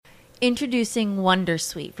Introducing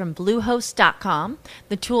Wondersuite from Bluehost.com,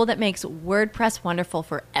 the tool that makes WordPress wonderful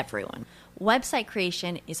for everyone. Website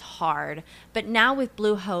creation is hard, but now with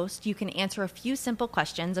Bluehost, you can answer a few simple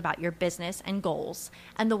questions about your business and goals,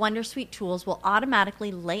 and the Wondersuite tools will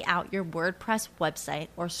automatically lay out your WordPress website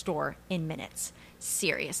or store in minutes.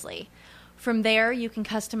 Seriously. From there, you can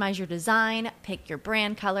customize your design, pick your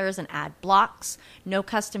brand colors, and add blocks. No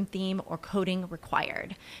custom theme or coding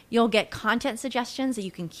required. You'll get content suggestions that you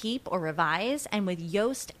can keep or revise, and with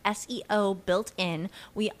Yoast SEO built in,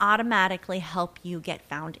 we automatically help you get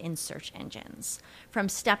found in search engines. From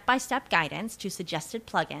step-by-step guidance to suggested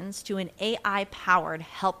plugins to an AI-powered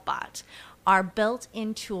help bot, our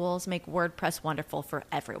built-in tools make WordPress wonderful for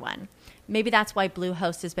everyone. Maybe that's why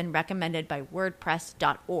Bluehost has been recommended by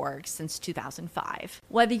WordPress.org since 2005.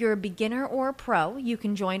 Whether you're a beginner or a pro, you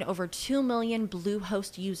can join over 2 million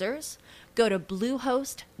Bluehost users. Go to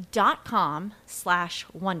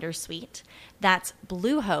bluehost.com/wondersuite. That's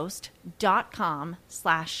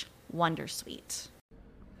bluehost.com/wondersuite.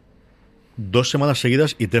 2 semanas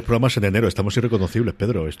seguidas y 3 programas en enero. Estamos irreconocibles,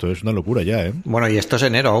 Pedro. Esto es una locura ya, ¿eh? Bueno, y esto es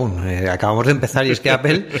enero aún. Acabamos de empezar y es que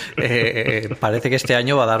Apple parece que este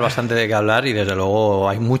año va a dar bastante de qué hablar y desde luego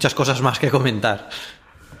hay muchas cosas más que comentar.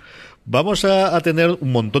 Vamos a tener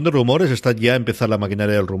un montón de rumores. Está ya a empezar la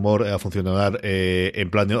maquinaria del rumor a funcionar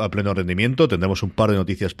a pleno rendimiento. Tendremos un par de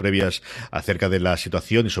noticias previas acerca de la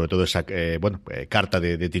situación y sobre todo esa carta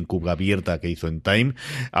de Tim Cook abierta que hizo en Time.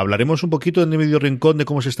 Hablaremos un poquito en el medio rincón de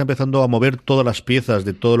cómo se está empezando a mover todas las piezas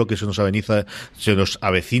de todo lo que se nos avecina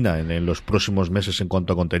en los próximos meses en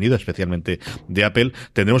cuanto a contenido, especialmente de Apple.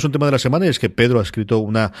 Tendremos un tema de la semana y es que Pedro ha escrito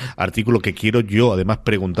un artículo que quiero yo además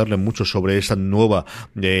preguntarle mucho sobre esa nueva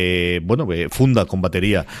funda con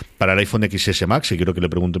batería para el iPhone XS Max, y quiero que le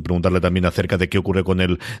preguntarle también acerca de qué ocurre con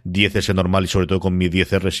el 10S normal y sobre todo con mi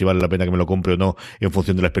 10R, si vale la pena que me lo compre o no en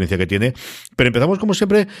función de la experiencia que tiene. Pero empezamos como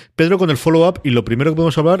siempre, Pedro, con el follow-up, y lo primero que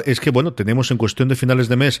podemos hablar es que tenemos en cuestión de finales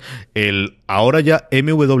de mes el ahora ya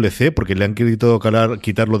MWC, porque le han querido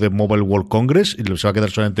quitarlo de Mobile World Congress y se va a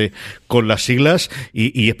quedar solamente con las siglas,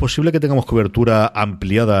 y es posible que tengamos cobertura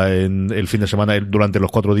ampliada en el fin de semana durante los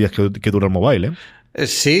 4 días que dura el mobile, ¿eh?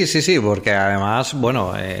 Sí, porque además,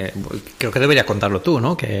 creo que deberías contarlo tú,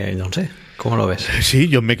 ¿no? Que no sé, ¿cómo lo ves? Sí,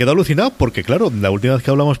 yo me he quedado alucinado porque, claro, la última vez que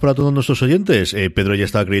hablamos para todos nuestros oyentes, Pedro ya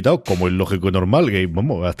estaba acreditado, como es lógico y normal, que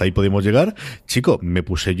hasta ahí podemos llegar. Chico, me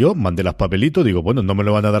puse yo, mandé las papelitos, digo, no me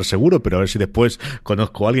lo van a dar seguro, pero a ver si después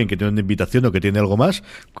conozco a alguien que tiene una invitación o que tiene algo más,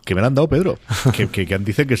 que me la han dado, Pedro, que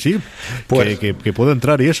dicen que sí, pues, que puedo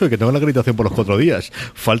entrar y eso, y que tengo la acreditación por los 4 días.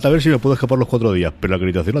 Falta ver si me puedo escapar los 4 días, pero la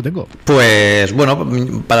acreditación la tengo. Pues,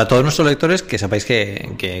 para todos nuestros lectores, que sepáis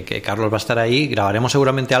que Carlos va a estar ahí, grabaremos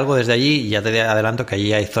seguramente algo desde allí, y ya te adelanto que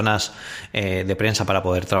allí hay zonas de prensa para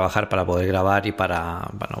poder trabajar, para poder grabar y para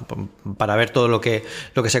ver todo lo que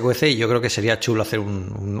se cuece, y yo creo que sería chulo hacer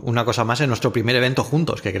una cosa más en nuestro primer evento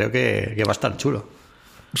juntos, que creo que va a estar chulo.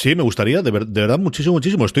 Sí, me gustaría, de verdad, muchísimo.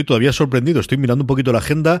 Estoy todavía sorprendido, estoy mirando un poquito la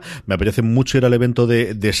agenda. Me apetece mucho ir al evento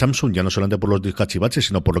de Samsung, ya no solamente por los cachivaches,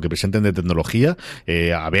 sino por lo que presenten de tecnología,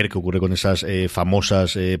 a ver qué ocurre con esas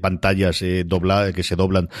famosas pantallas que se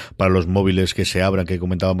doblan para los móviles, que se abran, que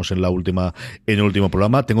comentábamos en el último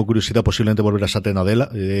programa. Tengo curiosidad posiblemente por ver a Satya Nadella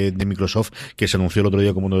de Microsoft, que se anunció el otro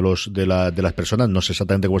día como uno de las personas. No sé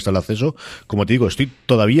exactamente cómo está el acceso. Como te digo, estoy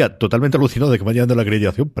todavía totalmente alucinado de que me haya dado la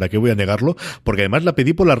acreditación. ¿Para qué voy a negarlo? Porque además la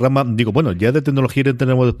pedí por la rama, ya de tecnología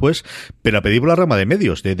tenemos después, pero la pedí por la rama de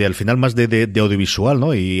medios, de al final más de audiovisual,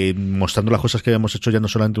 ¿no? Y mostrando las cosas que habíamos hecho, ya no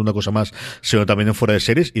solamente una cosa más, sino también en fuera de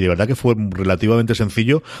series, y de verdad que fue relativamente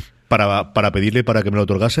sencillo para pedirle para que me lo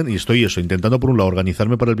otorgasen, y estoy intentando por un lado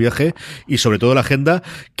organizarme para el viaje y sobre todo la agenda,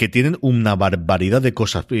 que tienen una barbaridad de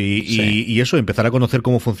cosas, y eso, empezar a conocer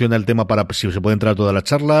cómo funciona el tema para si se puede entrar a todas las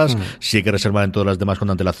charlas, si hay que reservar en todas las demás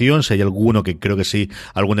con antelación, si hay alguno que creo que sí,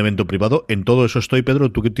 algún evento privado. En todo eso estoy,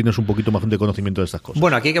 Pedro, tú que tienes un poquito más de conocimiento de estas cosas.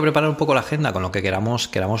 Bueno, aquí hay que preparar un poco la agenda con lo que queramos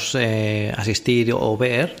asistir o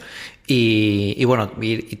ver. Y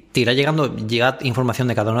te irá llega información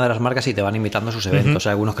de cada una de las marcas y te van invitando a sus eventos.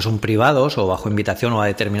 Hay algunos que son privados o bajo invitación o a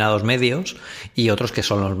determinados medios, y otros que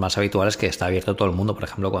son los más habituales, que está abierto a todo el mundo. Por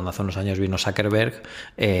ejemplo, cuando hace unos años vino Zuckerberg,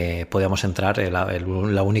 podíamos entrar,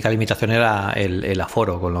 la única limitación era el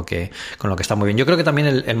aforo, con lo que está muy bien. Yo creo que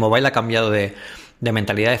también el mobile ha cambiado de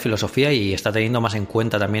mentalidad, de filosofía, y está teniendo más en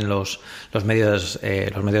cuenta también los medios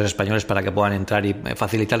españoles para que puedan entrar y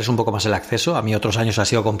facilitarles un poco más el acceso. A mí otros años ha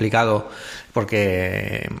sido complicado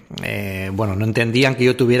porque no entendían que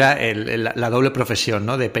yo tuviera la doble profesión,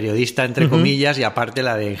 ¿no? De periodista, entre comillas, y aparte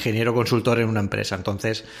la de ingeniero consultor en una empresa.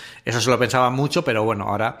 Entonces, eso se lo pensaba mucho, pero bueno,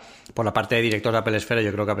 ahora por la parte de director de Apple Esfera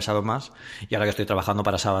yo creo que ha pesado más, y ahora que estoy trabajando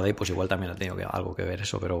para Sabadell, pues igual también ha tenido algo que ver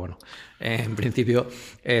eso, pero bueno, en principio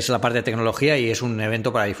es la parte de tecnología y es un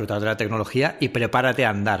evento para disfrutar de la tecnología, y prepárate a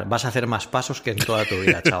andar, vas a hacer más pasos que en toda tu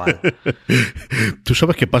vida, chaval. Tú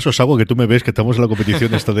sabes que pasos hago, que tú me ves que estamos en la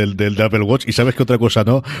competición esta del Apple Watch, y sabes que otra cosa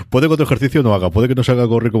no, puede que otro ejercicio no haga, puede que no se haga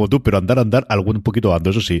correr como tú, pero andar, algún poquito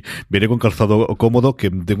ando, eso sí, viene con calzado cómodo, que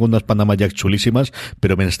tengo unas Panama Jack chulísimas,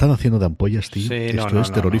 pero me están haciendo de ampollas, tío. Sí, esto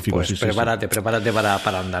es terrorífico. Pues sí, prepárate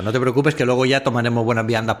para andar. No te preocupes, que luego ya tomaremos buenas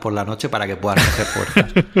viandas por la noche para que puedas coger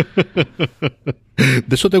fuerzas.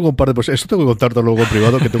 De eso tengo un par de... Pues eso tengo que contarte luego en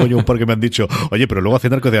privado, que tengo yo un par que me han dicho, oye, pero luego a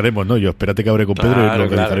cenar codearemos, ¿no? Yo, espérate que habré con Pedro y lo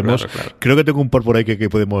organizaremos. Claro. Creo que tengo un par por ahí que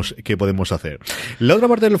podemos hacer. La otra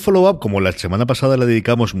parte del follow-up, como la semana pasada le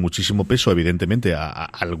dedicamos muchísimo peso, evidentemente,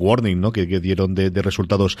 al warning, ¿no? Que dieron de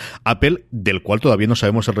resultados Apple, del cual todavía no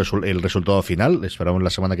sabemos el resultado final. Esperamos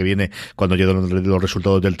la semana que viene, cuando lleguen los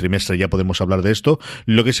resultados del trimestre, ya podemos hablar de esto.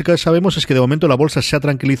 Lo que sí que sabemos es que de momento la bolsa se ha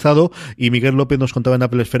tranquilizado, y Miguel López nos contaba en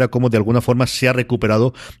Apple Esfera cómo de alguna forma se ha recuperado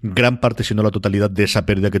gran parte, si no la totalidad, de esa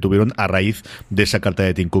pérdida que tuvieron a raíz de esa carta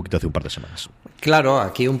de Tim Cook de hace un par de semanas. Claro,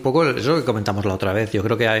 aquí un poco eso que comentamos la otra vez. Yo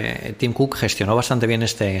creo que Tim Cook gestionó bastante bien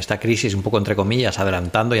esta crisis, un poco entre comillas,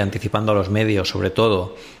 adelantando y anticipando a los medios, sobre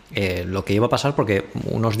todo, lo que iba a pasar, porque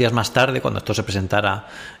unos días más tarde, cuando esto se presentara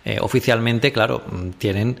oficialmente, claro,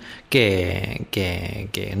 tienen que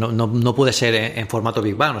no puede ser en formato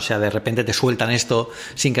Big Bang, o sea, de repente te sueltan esto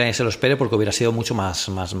sin que nadie se lo espere, porque hubiera sido mucho más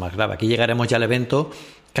grave. Aquí llegaremos ya al evento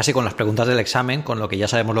casi con las preguntas del examen, con lo que ya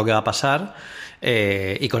sabemos lo que va a pasar,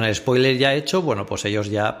 y con el spoiler ya hecho, bueno, pues ellos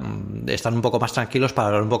ya están un poco más tranquilos para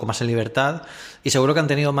hablar un poco más en libertad, y seguro que han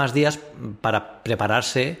tenido más días para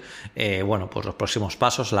prepararse, pues los próximos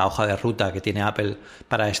pasos, la hoja de ruta que tiene Apple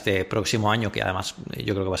para este próximo año, que además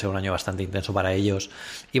yo creo que va a ser un año bastante intenso para ellos,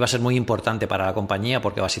 y va a ser muy importante para la compañía,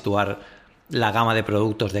 porque va a situar la gama de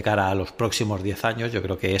productos de cara a los próximos 10 años. Yo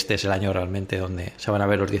creo que este es el año realmente donde se van a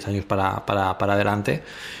ver los 10 años para adelante.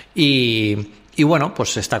 Y bueno,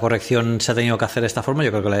 pues esta corrección se ha tenido que hacer de esta forma.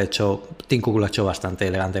 Yo creo que Tim Cook lo ha hecho bastante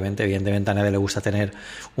elegantemente. Evidentemente a nadie le gusta tener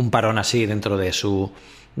un parón así dentro de su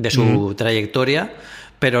trayectoria,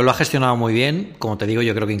 pero lo ha gestionado muy bien. Como te digo,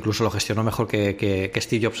 yo creo que incluso lo gestionó mejor que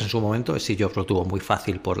Steve Jobs en su momento. Steve Jobs lo tuvo muy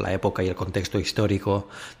fácil por la época y el contexto histórico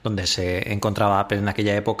donde se encontraba Apple en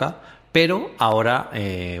aquella época. Pero ahora,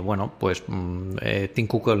 Tim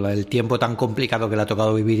Cook, el tiempo tan complicado que le ha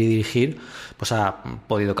tocado vivir y dirigir, pues ha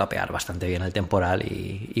podido capear bastante bien el temporal,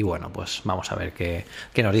 y bueno, pues vamos a ver qué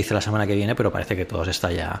nos dice la semana que viene, pero parece que todo se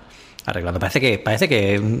está ya arreglando. Parece que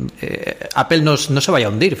Apple no se vaya a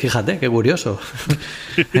hundir, fíjate, qué curioso.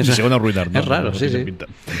 Se van a arruinar, ¿no? Es raro, sí.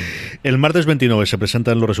 El martes 29 se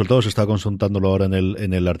presentan los resultados, estaba consultándolo ahora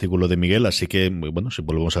en el artículo de Miguel, así que, bueno, si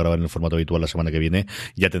volvemos a grabar en el formato habitual la semana que viene,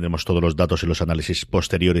 ya tendremos todos los datos y los análisis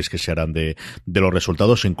posteriores que se harán de los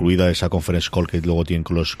resultados, incluida esa conference call que luego tienen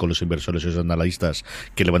con los inversores y los analistas,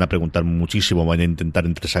 que le van a preguntar muchísimo, van a intentar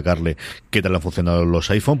entresacarle qué tal han funcionado los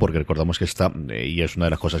iPhone, porque recordamos que y es una de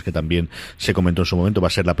las cosas que también se comentó en su momento, va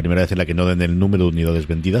a ser la primera vez en la que no den el número de unidades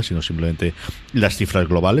vendidas, sino simplemente las cifras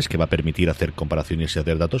globales, que va a permitir hacer comparaciones y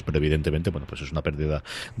hacer datos, pero evidentemente, bueno, pues es una pérdida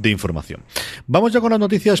de información. Vamos ya con las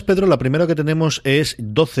noticias, Pedro. La primera que tenemos es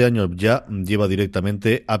 12 años ya lleva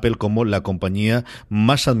directamente Apple como la compañía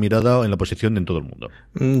más admirada en la posición en todo el mundo.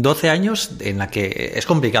 12 años en la que es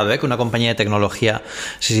complicado, que una compañía de tecnología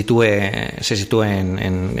se sitúe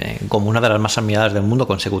como una de las más admiradas del mundo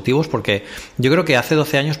consecutivos, porque yo creo que hace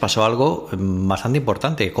 12 años pasó algo bastante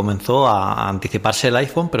importante. Comenzó a anticiparse el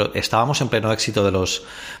iPhone, pero estábamos en pleno éxito de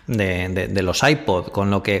los iPod,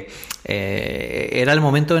 con lo que era el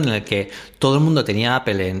momento en el que todo el mundo tenía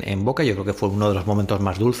Apple en boca. Yo creo que fue uno de los momentos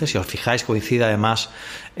más dulces. Si os fijáis, coincide además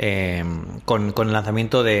con el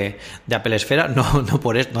lanzamiento de Apple Esfera.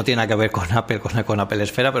 No tiene nada que ver con Apple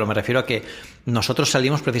Esfera, pero me refiero a que nosotros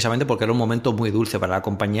salimos precisamente porque era un momento muy dulce para la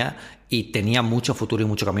compañía y tenía mucho futuro y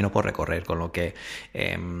mucho camino por recorrer, con lo que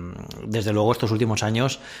desde luego estos últimos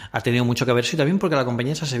años ha tenido mucho que ver, sí, también porque la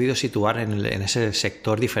compañía se ha sabido situar en ese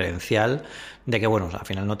sector diferencial de que, bueno, al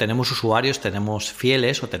final no tenemos usuarios, tenemos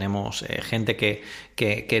fieles o tenemos gente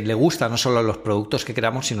que le gusta no solo los productos que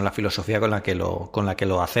creamos, sino la filosofía con la que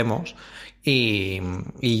lo hacemos. conocemos.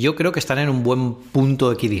 Y yo creo que están en un buen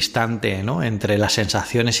punto equidistante, ¿no?, entre las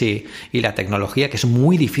sensaciones y la tecnología, que es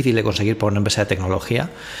muy difícil de conseguir por una empresa de tecnología.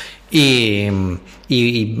 Y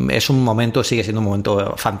es un momento, sigue siendo un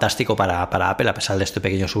momento fantástico para Apple, a pesar de este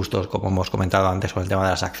pequeño susto, como hemos comentado antes con el tema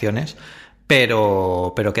de las acciones.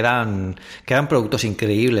 Pero quedan productos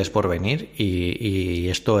increíbles por venir y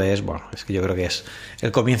esto es que yo creo que es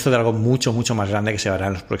el comienzo de algo mucho, mucho más grande que se verá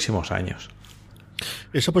en los próximos años.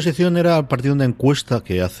 Esa posición era a partir de una encuesta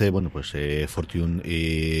que hace, Fortune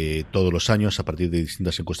todos los años a partir de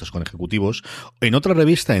distintas encuestas con ejecutivos. En otra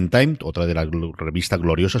revista, en Time, otra de las revistas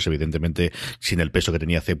gloriosas, evidentemente sin el peso que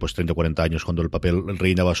tenía hace 30 o 40 años cuando el papel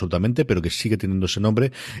reinaba absolutamente, pero que sigue teniendo ese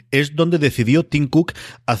nombre, es donde decidió Tim Cook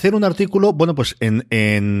hacer un artículo,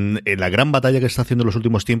 en la gran batalla que está haciendo en los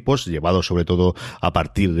últimos tiempos, llevado sobre todo a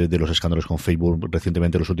partir de los escándalos con Facebook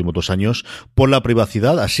recientemente en los últimos 2 años, por la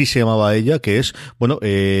privacidad, así se llamaba ella, que es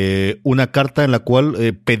una carta en la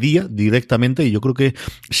cual pedía directamente, y yo creo que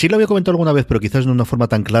sí lo había comentado alguna vez, pero quizás de una forma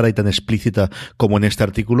tan clara y tan explícita como en este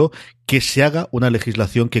artículo, que se haga una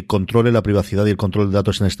legislación que controle la privacidad y el control de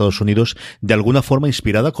datos en Estados Unidos de alguna forma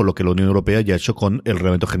inspirada con lo que la Unión Europea ya ha hecho con el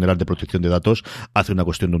Reglamento General de Protección de Datos hace una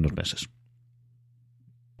cuestión de unos meses.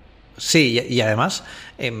 Sí, y además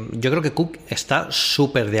yo creo que Cook está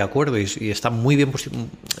súper de acuerdo y está muy bien,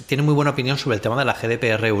 tiene muy buena opinión sobre el tema de la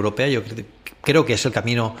GDPR europea. Yo creo que es el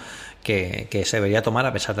camino que se debería tomar,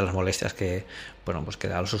 a pesar de las molestias que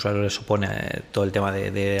a los usuarios les supone todo el tema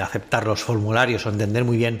de aceptar los formularios o entender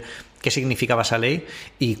muy bien qué significaba esa ley.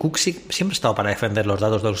 Y Cook siempre ha estado para defender los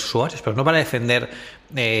datos de los usuarios, pero no para defender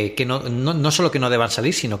que no solo que no deban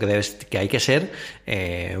salir, sino que hay que ser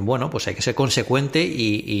hay que ser consecuente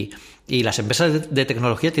y las empresas de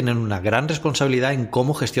tecnología tienen una gran responsabilidad en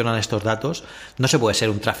cómo gestionan estos datos. No se puede ser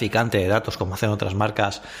un traficante de datos como hacen otras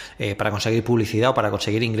marcas para conseguir publicidad o para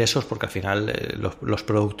conseguir ingresos, porque al final los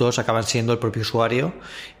productos acaban siendo el propio usuario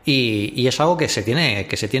y es algo que se tiene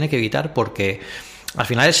que evitar, porque al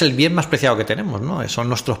final es el bien más preciado que tenemos, ¿no? Son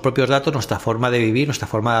nuestros propios datos, nuestra forma de vivir, nuestra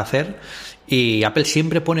forma de hacer, y Apple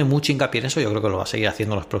siempre pone mucho hincapié en eso. Yo creo que lo va a seguir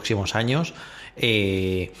haciendo en los próximos años.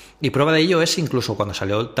 Y prueba de ello es incluso cuando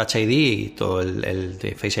salió el Touch ID y todo el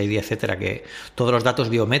de Face ID, etcétera, que todos los datos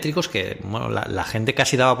biométricos, que la gente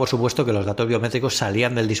casi daba por supuesto que los datos biométricos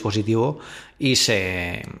salían del dispositivo y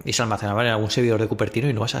se almacenaban en algún servidor de Cupertino,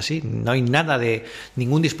 y no es así. No hay nada de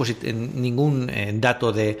ningún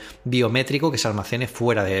dato de biométrico que se almacene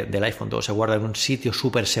fuera del iPhone. Todo se guarda en un sitio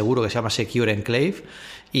súper seguro que se llama Secure Enclave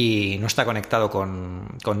y no está conectado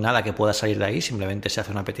con nada que pueda salir de ahí. Simplemente se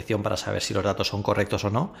hace una petición para saber si los datos son correctos o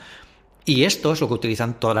no. Y esto es lo que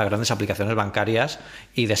utilizan todas las grandes aplicaciones bancarias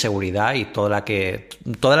y de seguridad, y toda la que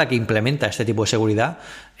implementa este tipo de seguridad.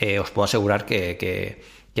 Os puedo asegurar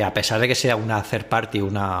que a pesar de que sea una third party,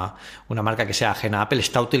 una marca que sea ajena a Apple,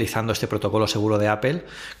 está utilizando este protocolo seguro de Apple,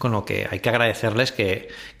 con lo que hay que agradecerles que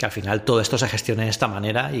al final todo esto se gestione de esta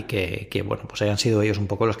manera y que hayan sido ellos un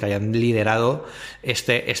poco los que hayan liderado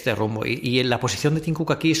este rumbo. Y la posición de Tim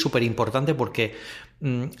Cook aquí es súper importante, porque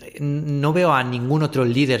no veo a ningún otro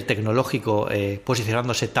líder tecnológico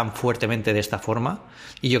posicionándose tan fuertemente de esta forma,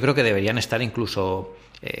 y yo creo que deberían estar incluso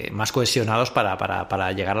más cohesionados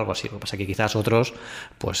para llegar a algo así. Lo que pasa es que quizás otros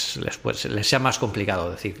les sea más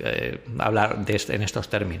complicado hablar en estos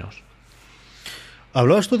términos.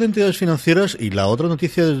 Hablabas tú de entidades financieras, y la otra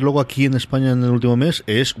noticia, desde luego, aquí en España en el último mes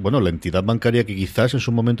es, la entidad bancaria que quizás en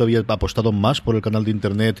su momento había apostado más por el canal de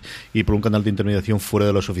Internet y por un canal de intermediación fuera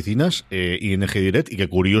de las oficinas, ING Direct, y que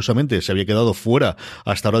curiosamente se había quedado fuera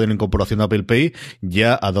hasta ahora de la incorporación a Apple Pay,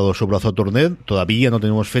 ya ha dado su brazo a torcer. Todavía no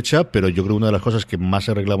tenemos fecha, pero yo creo que una de las cosas que más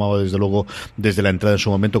se reclamaba desde luego desde la entrada en su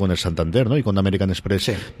momento con el Santander, ¿no?, y con American Express,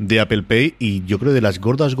 sí, de Apple Pay, y yo creo que de las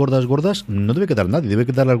gordas no debe quedar nadie. Debe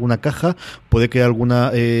quedar alguna caja, puede que alguna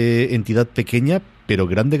entidad pequeña, pero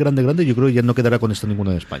grande, yo creo que ya no quedará con esto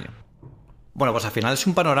ninguna en España. Bueno, pues al final es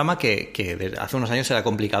un panorama que desde hace unos años era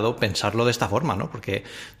complicado pensarlo de esta forma, ¿no? Porque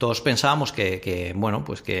todos pensábamos que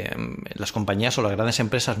las compañías o las grandes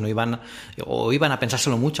empresas no iban a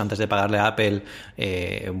pensárselo mucho antes de pagarle a Apple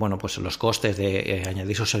los costes de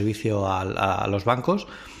añadir su servicio a los bancos.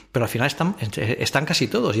 Pero al final están casi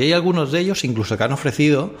todos, y hay algunos de ellos incluso que han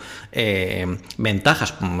ofrecido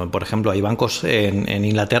ventajas. Por ejemplo, hay bancos en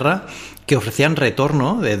Inglaterra que ofrecían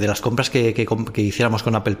retorno de las compras que hiciéramos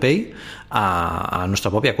con Apple Pay a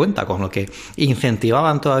nuestra propia cuenta, con lo que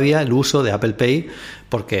incentivaban todavía el uso de Apple Pay,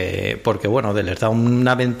 porque les da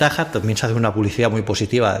una ventaja. También se hace una publicidad muy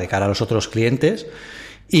positiva de cara a los otros clientes,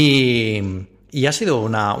 y Y ha sido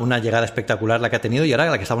una llegada espectacular la que ha tenido, y ahora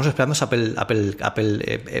la que estamos esperando es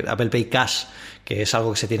Apple Pay Cash, que es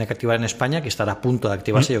algo que se tiene que activar en España, que estará a punto de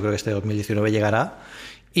activarse, yo creo que este 2019 llegará,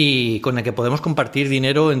 y con el que podemos compartir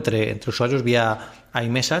dinero entre usuarios vía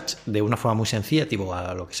iMessage de una forma muy sencilla, tipo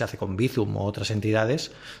a lo que se hace con Bizum o otras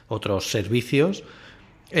entidades, otros servicios,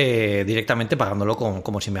 directamente pagándolo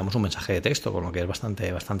como si enviamos un mensaje de texto, con lo que es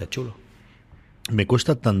bastante chulo. Me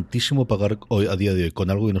cuesta tantísimo pagar hoy, a día de hoy, con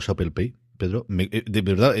algo que no sea Apple Pay, Pedro. De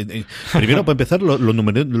verdad, primero, para empezar, los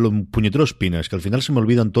puñeteros pines, que al final se me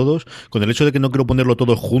olvidan todos. Con el hecho de que no quiero ponerlo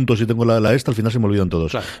todos juntos y tengo la esta, al final se me olvidan todos.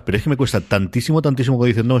 Claro. Pero es que me cuesta tantísimo que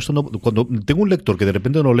dicen, no, esto no. Cuando tengo un lector que de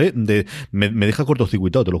repente no lee, me deja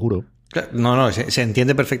cortocircuitado, te lo juro. No, se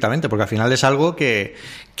entiende perfectamente, porque al final es algo que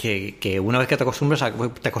una vez que te acostumbras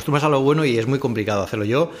a lo bueno, y es muy complicado hacerlo.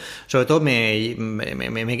 Yo, sobre todo,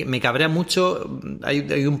 me cabrea mucho.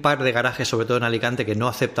 Hay un par de garajes, sobre todo en Alicante, que no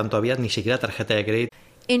aceptan todavía ni siquiera tarjeta de crédito.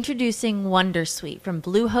 Introducing Wondersuite from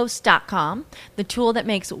Bluehost.com, the tool that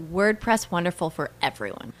makes WordPress wonderful for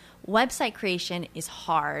everyone. Website creation is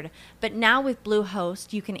hard, but now with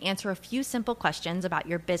Bluehost, you can answer a few simple questions about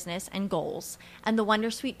your business and goals, and the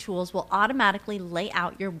Wondersuite tools will automatically lay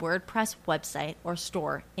out your WordPress website or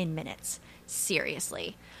store in minutes.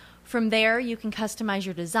 Seriously. From there, you can customize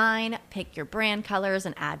your design, pick your brand colors,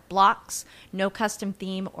 and add blocks. No custom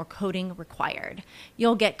theme or coding required.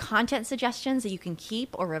 You'll get content suggestions that you can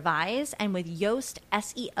keep or revise, and with Yoast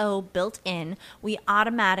SEO built in, we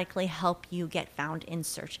automatically help you get found in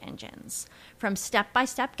search engines. From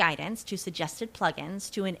step-by-step guidance to suggested plugins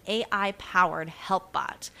to an AI-powered help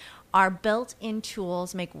bot, our built-in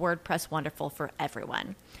tools make WordPress wonderful for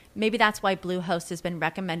everyone. Maybe that's why Bluehost has been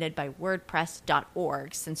recommended by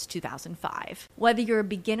WordPress.org since 2005. Whether you're a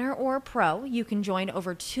beginner or a pro, you can join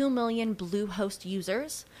over 2 million Bluehost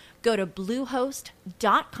users. Go to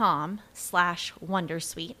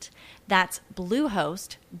bluehost.com/wondersuite. That's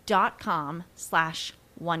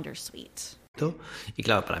bluehost.com/wondersuite. Y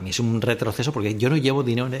claro, para mí es un retroceso, porque yo no llevo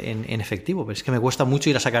dinero en efectivo, pero es que me cuesta mucho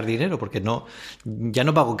ir a sacar dinero, porque ya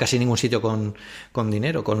no pago casi ningún sitio con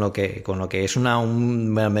dinero, con lo que es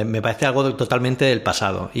me parece algo totalmente del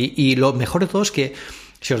pasado. Y lo mejor de todo es que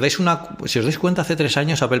si os dais cuenta, hace 3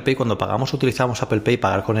 años Apple Pay, cuando utilizábamos Apple Pay,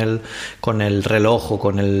 pagar con el reloj o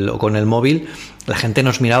con el móvil, la gente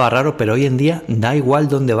nos miraba raro, pero hoy en día da igual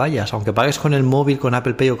dónde vayas, aunque pagues con el móvil, con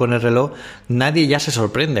Apple Pay o con el reloj, nadie ya se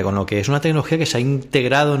sorprende, con lo que es una tecnología que se ha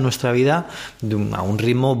integrado en nuestra vida a un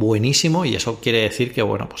ritmo buenísimo, y eso quiere decir que,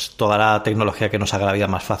 bueno, pues toda la tecnología que nos haga la vida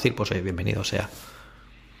más fácil, pues bienvenido sea.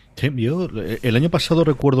 Sí, yo el año pasado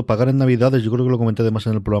recuerdo pagar en Navidades, yo creo que lo comenté además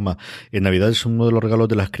en el programa, en Navidades uno de los regalos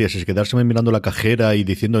de las crías es quedárseme mirando la cajera y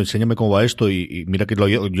diciendo, enséñame cómo va esto, y mira que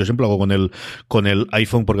yo siempre lo hago con el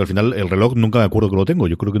iPhone, porque al final el reloj nunca me acuerdo que lo tengo,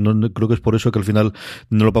 yo creo que es por eso que al final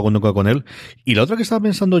no lo pago nunca con él. Y la otra que estaba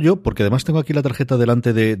pensando yo, porque además tengo aquí la tarjeta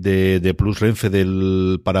delante de Plus Renfe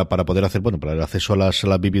para poder hacer, bueno, para el acceso a las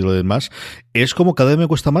VIP y lo demás, es como cada vez me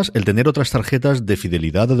cuesta más el tener otras tarjetas de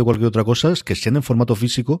fidelidad o de cualquier otra cosa que sean en formato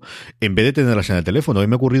físico, en vez de tenerlas en el teléfono. Hoy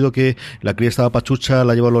me ha ocurrido que la cría estaba pachucha,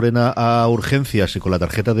 la lleva Lorena a urgencias, y con la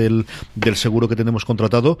tarjeta del seguro que tenemos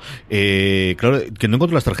contratado, claro, que no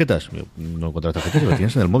encuentro las tarjetas. No encuentro las tarjetas, las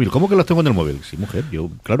tienes en el móvil. ¿Cómo que las tengo en el móvil? Sí, mujer, yo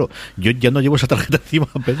ya no llevo esa tarjeta encima,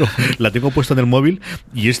 pero la tengo puesta en el móvil,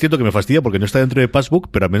 y es cierto que me fastidia porque no está dentro de Passbook,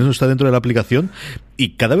 pero al menos no está dentro de la aplicación,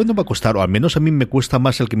 y cada vez no va a costar, o al menos a mí me cuesta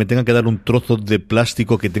más el que me tenga que dar un trozo de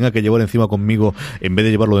plástico que tenga que llevar encima conmigo en vez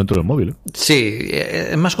de llevarlo dentro del móvil. Sí,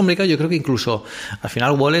 es más complicado. Yo creo que incluso al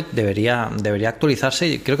final Wallet debería actualizarse,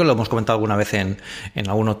 y creo que lo hemos comentado alguna vez en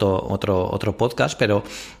algún otro podcast, pero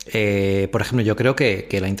por ejemplo, yo creo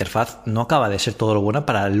que la interfaz no acaba de ser todo lo buena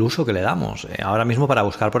para el uso que le damos. Ahora mismo, para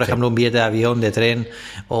buscar, por ejemplo, un billete de avión, de tren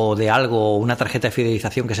o de algo, o una tarjeta de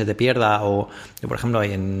fidelización que se te pierda, o por ejemplo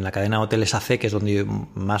en la cadena Hoteles AC, que es donde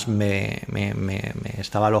más me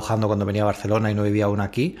estaba alojando cuando venía a Barcelona y no vivía aún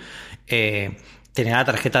aquí, tenía la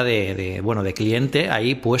tarjeta de cliente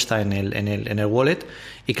ahí puesta en el wallet,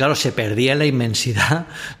 y claro, se perdía en la inmensidad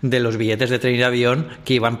de los billetes de tren y de avión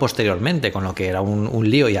que iban posteriormente, con lo que era un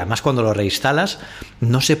lío. Y además, cuando lo reinstalas,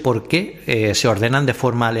 no sé por qué se ordenan de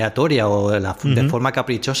forma aleatoria o de forma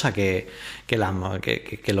caprichosa que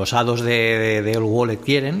los hados del wallet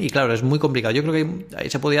quieren, y claro, es muy complicado. Yo creo que ahí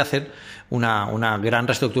se podía hacer una gran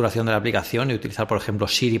reestructuración de la aplicación y utilizar, por ejemplo,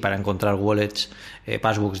 Siri para encontrar wallets,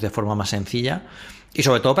 passbooks de forma más sencilla. Y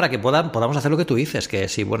sobre todo para que podamos hacer lo que tú dices, que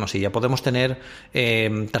si ya podemos tener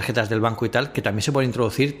tarjetas del banco y tal, que también se pueden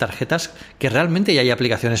introducir tarjetas que realmente ya hay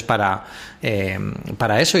aplicaciones para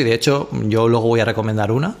eso. Y de hecho, yo luego voy a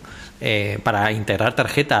recomendar una para integrar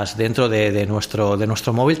tarjetas dentro de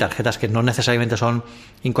nuestro móvil, tarjetas que no necesariamente son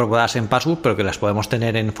incorporadas en password, pero que las podemos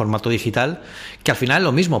tener en formato digital, que al final es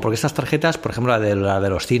lo mismo, porque estas tarjetas, por ejemplo la de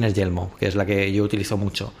los cines Yelmo, que es la que yo utilizo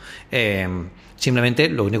mucho, simplemente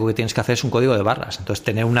lo único que tienes que hacer es un código de barras. Entonces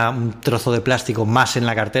tener un trozo de plástico más en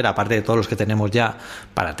la cartera, aparte de todos los que tenemos ya,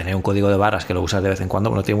 para tener un código de barras que lo usas de vez en cuando,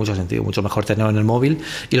 no tiene mucho sentido, mucho mejor tenerlo en el móvil.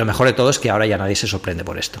 Y lo mejor de todo es que ahora ya nadie se sorprende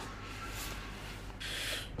por esto.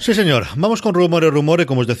 Sí, señor. Vamos con rumores.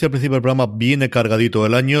 Como os decía al principio del programa, viene cargadito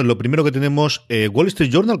el año. Lo primero que tenemos, Wall Street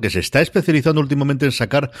Journal, que se está especializando últimamente en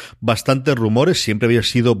sacar bastantes rumores. Siempre había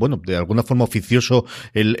sido, de alguna forma oficioso,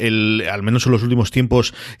 al menos en los últimos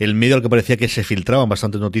tiempos, el medio al que parecía que se filtraban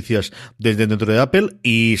bastantes noticias desde dentro de Apple,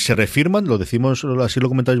 y se refirman, lo decimos, así lo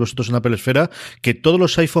comentáis vosotros en Apple Esfera, que todos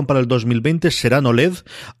los iPhone para el 2020 serán OLED,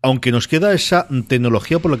 aunque nos queda esa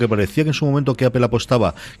tecnología por la que parecía que en su momento que Apple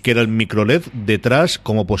apostaba, que era el micro LED detrás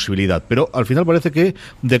como posibilidad, pero al final parece que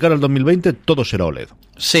de cara al 2020 todo será OLED.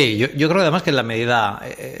 Sí, yo creo que además que la medida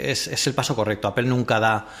es el paso correcto. Apple nunca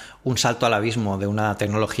da un salto al abismo de una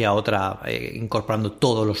tecnología a otra, incorporando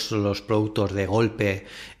todos los productos de golpe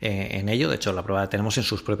en ello. De hecho, la prueba la tenemos en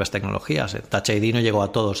sus propias tecnologías. Touch ID no llegó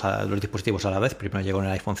a todos los dispositivos a la vez. Primero llegó en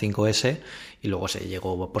el iPhone 5S y luego se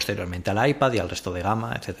llegó posteriormente al iPad y al resto de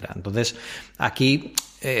gama, etcétera. Entonces, aquí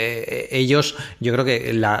ellos, yo creo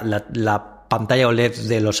que la pantalla OLED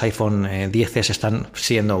de los iPhone 10s están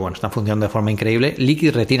funcionando de forma increíble.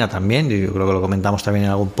 Liquid Retina también, yo creo que lo comentamos también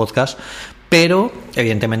en algún podcast, pero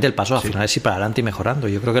evidentemente el paso al final es ir para adelante y mejorando.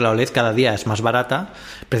 Yo creo que la OLED cada día es más barata,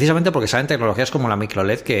 precisamente porque salen tecnologías como la micro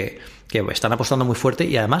LED que están apostando muy fuerte,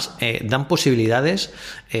 y además dan posibilidades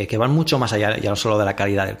que van mucho más allá, ya no solo de la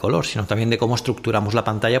calidad del color, sino también de cómo estructuramos la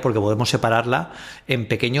pantalla, porque podemos separarla en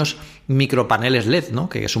pequeños micropaneles LED, ¿no?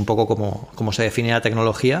 Que es un poco como se define la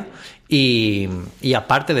tecnología. Y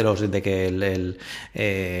aparte de que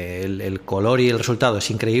el color y el resultado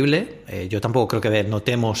es increíble, yo tampoco creo que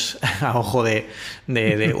notemos a ojo de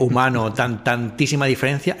humano tantísima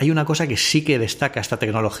diferencia. Hay una cosa que sí que destaca esta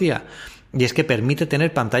tecnología, y es que permite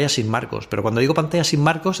tener pantallas sin marcos. Pero cuando digo pantallas sin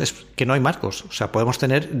marcos es que no hay marcos. O sea, podemos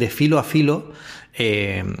tener de filo a filo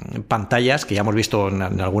pantallas que ya hemos visto en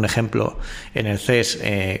algún ejemplo en el CES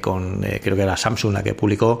creo que era Samsung la que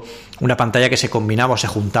publicó una pantalla que se combinaba o se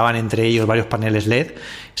juntaban entre ellos varios paneles LED,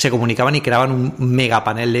 se comunicaban y creaban un mega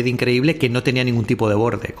panel LED increíble que no tenía ningún tipo de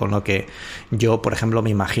borde, con lo que yo, por ejemplo, me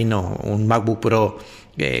imagino un MacBook Pro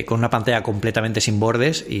con una pantalla completamente sin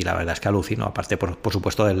bordes, y la verdad es que alucino, aparte por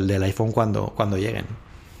supuesto del iPhone cuando lleguen.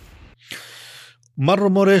 Más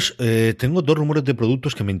rumores, tengo dos rumores de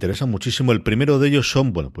productos que me interesan muchísimo. El primero de ellos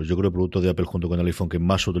son, pues yo creo el producto de Apple junto con el iPhone que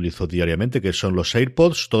más utilizo diariamente, que son los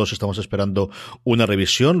AirPods. Todos estamos esperando una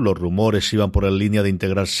revisión. Los rumores iban por la línea de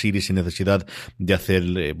integrar Siri sin necesidad de hacer,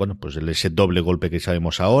 ese doble golpe que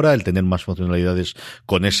sabemos ahora, el tener más funcionalidades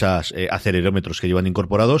con esas acelerómetros que llevan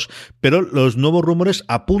incorporados. Pero los nuevos rumores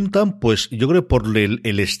apuntan, pues yo creo por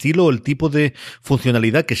el estilo, el tipo de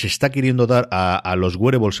funcionalidad que se está queriendo dar a los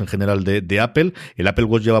wearables en general de Apple. El Apple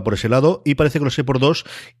Watch lleva por ese lado, y parece que los AirPods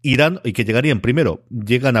irán, y que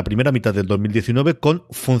llegan a primera mitad del 2019 con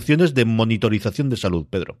funciones de monitorización de salud,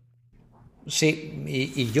 Pedro. Sí,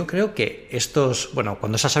 y yo creo que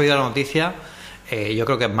cuando se ha sabido la noticia, yo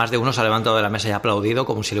creo que más de uno se ha levantado de la mesa y ha aplaudido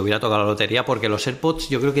como si le hubiera tocado la lotería, porque los AirPods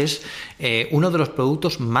yo creo que es uno de los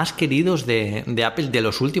productos más queridos de Apple de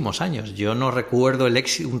los últimos años. Yo no recuerdo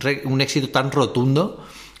un éxito tan rotundo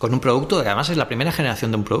con un producto que además es la primera generación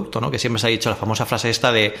de un producto, ¿no? Que siempre se ha dicho la famosa frase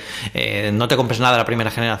esta de no te compres nada de la primera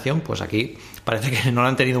generación. Pues aquí parece que no lo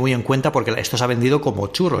han tenido muy en cuenta, porque esto se ha vendido como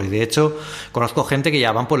churros, y de hecho conozco gente que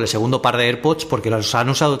ya van por el segundo par de AirPods porque los han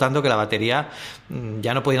usado tanto que la batería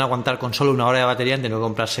ya no podían aguantar con solo una hora de batería, han tenido que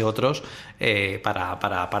comprarse otros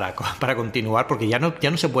para continuar, porque ya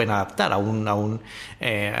no se pueden adaptar a un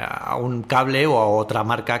cable o a otra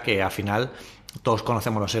marca que al final todos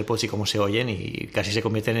conocemos los AirPods y cómo se oyen, y casi se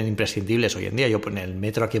convierten en imprescindibles hoy en día. Yo en el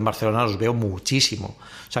metro aquí en Barcelona los veo muchísimo.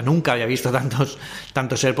 O sea, nunca había visto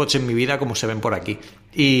tantos AirPods en mi vida como se ven por aquí.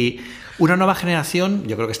 Y una nueva generación,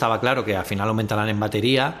 yo creo que estaba claro que al final aumentarán en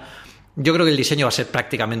batería. Yo creo que el diseño va a ser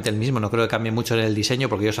prácticamente el mismo, no creo que cambie mucho en el diseño,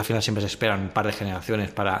 porque ellos al final siempre se esperan un par de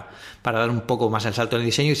generaciones para dar un poco más el salto en el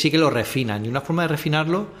diseño, y sí que lo refinan, y una forma de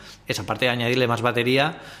refinarlo es, aparte de añadirle más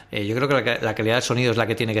batería, yo creo que la calidad del sonido es la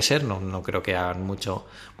que tiene que ser, no creo que hagan mucho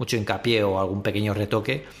hincapié o algún pequeño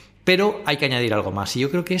retoque, pero hay que añadir algo más, y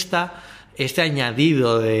yo creo que esta este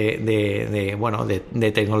añadido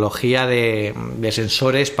de tecnología de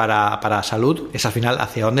sensores para salud es al final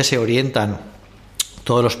hacia dónde se orientan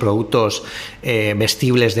todos los productos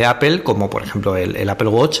vestibles de Apple, como por ejemplo el Apple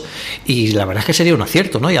Watch, y la verdad es que sería un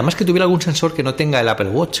acierto, ¿no? Y además que tuviera algún sensor que no tenga el Apple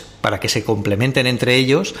Watch, para que se complementen entre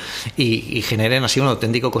ellos y generen así un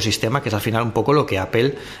auténtico ecosistema, que es al final un poco lo que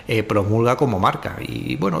Apple promulga como marca.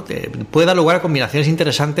 Y bueno, puede dar lugar a combinaciones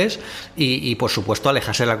interesantes y por supuesto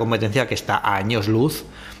alejarse de la competencia, que está a años luz.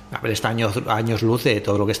 Apple está a años luz de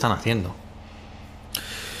todo lo que están haciendo.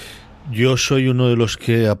 Yo soy uno de los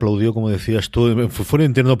que aplaudió, como decías tú, fue un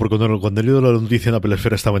interno porque cuando he leído la noticia en Apple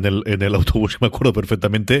Esfera estaba en el autobús, me acuerdo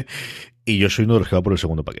perfectamente, y yo soy uno de los que va por el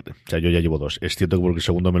segundo paquete. O sea, yo ya llevo 2. Es cierto que porque el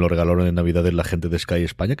segundo me lo regalaron en Navidad la gente de Sky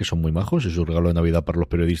España, que son muy majos, y su regalo de Navidad para los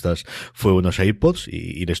periodistas fue unos AirPods,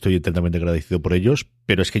 y le estoy eternamente agradecido por ellos,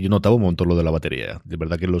 pero es que yo notaba un montón lo de la batería. De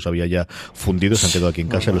verdad que los había ya fundidos, se han quedado aquí en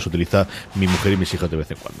casa y los utiliza mi mujer y mis hijas de vez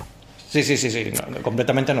en cuando. Sí, no,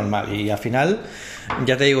 completamente normal. Y al final,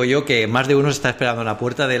 ya te digo yo que más de uno se está esperando en la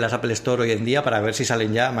puerta de las Apple Store hoy en día para ver si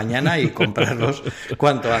salen ya mañana y comprarlos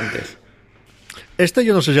cuanto antes.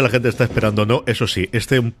 Yo no sé si la gente está esperando o no, eso sí,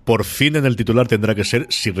 por fin en el titular tendrá que ser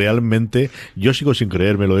si realmente, yo sigo sin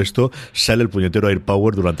creérmelo esto, sale el puñetero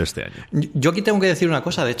AirPower durante este año. Yo aquí tengo que decir una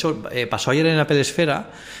cosa, de hecho, pasó ayer en Apple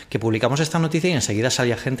Esfera que publicamos esta noticia y enseguida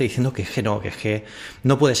salía gente diciendo que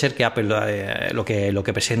no puede ser que Apple lo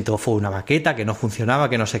que presentó fue una maqueta, que no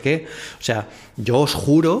funcionaba, que no sé qué. O sea, yo os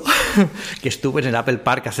juro que estuve en el Apple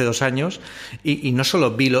Park hace 2 años y no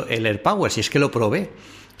solo vi el AirPower, si es que lo probé.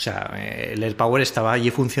 O sea, el AirPower estaba allí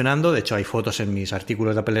funcionando. De hecho, hay fotos en mis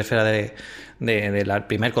artículos de Apple Esfera del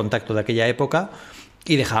primer contacto de aquella época.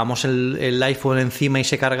 Y dejábamos el iPhone encima y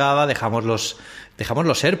se cargaba. Dejamos los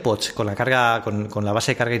AirPods con la carga, con la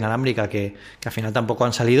base de carga inalámbrica que al final tampoco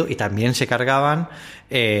han salido y también se cargaban.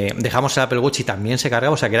 Dejamos el Apple Watch y también se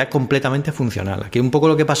cargaba. O sea, que era completamente funcional. Aquí un poco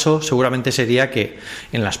lo que pasó seguramente sería que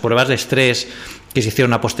en las pruebas de estrés que se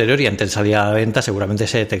hicieron a posteriori antes de salir a la venta, seguramente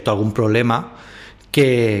se detectó algún problema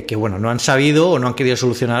que bueno, no han sabido o no han querido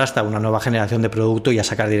solucionar hasta una nueva generación de producto y a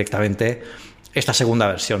sacar directamente esta segunda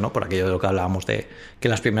versión, ¿no? Por aquello de lo que hablábamos de que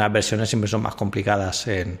las primeras versiones siempre son más complicadas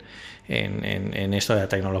en esto de la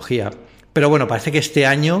tecnología. Pero bueno, parece que este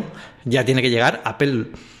año ya tiene que llegar. Apple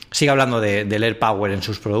sigue hablando del AirPower en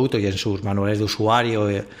sus productos y en sus manuales de usuario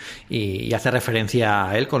y hace referencia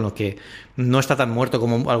a él, con lo que no está tan muerto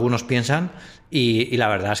como algunos piensan y la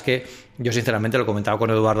verdad es que yo sinceramente lo comentaba con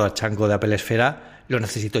Eduardo Archanco de Apple Esfera, lo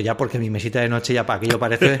necesito ya porque mi mesita de noche ya para aquello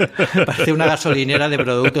parece una gasolinera de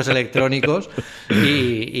productos electrónicos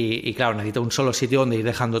y claro, necesito un solo sitio donde ir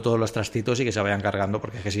dejando todos los trastitos y que se vayan cargando,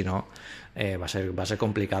 porque es que si no va a ser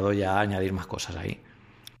complicado ya añadir más cosas ahí.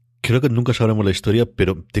 Creo que nunca sabremos la historia,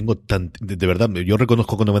 pero tengo de verdad, yo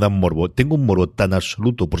reconozco cuando me dan morbo, tengo un morbo tan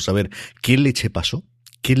absoluto por saber qué leche pasó.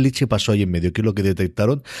 ¿Qué leche pasó ahí en medio? ¿Qué es lo que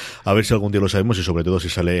detectaron? A ver si algún día lo sabemos y sobre todo si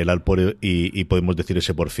sale el AirPower y podemos decir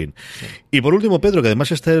ese por fin. Sí. Y por último, Pedro, que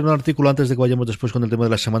además está en un artículo antes de que vayamos después con el tema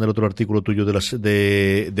de la semana, el otro artículo tuyo de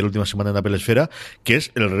la última semana en Apple Esfera, que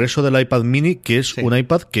es el regreso del iPad mini, que es un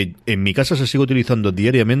iPad que en mi casa se sigue utilizando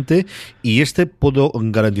diariamente y puedo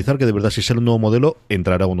garantizar que de verdad si sale un nuevo modelo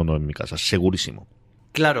entrará uno nuevo en mi casa, segurísimo.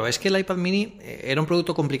 Claro, es que el iPad mini era un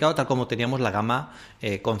producto complicado tal como teníamos la gama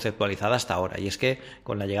conceptualizada hasta ahora. Y es que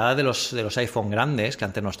con la llegada de los iPhone grandes, que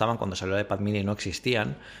antes no estaban, cuando salió el iPad mini no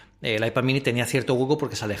existían, el iPad mini tenía cierto hueco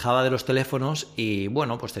porque se alejaba de los teléfonos y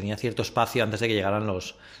bueno, pues tenía cierto espacio antes de que llegaran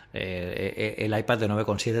el iPad de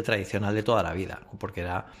 9,7 tradicional de toda la vida, porque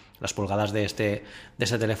era las pulgadas de ese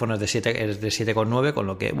teléfono es de 7,9, con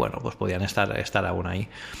lo que bueno, pues podían estar aún ahí.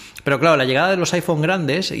 Pero claro, la llegada de los iPhone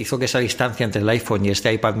grandes hizo que esa distancia entre el iPhone y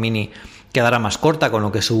este iPad mini quedara más corta, con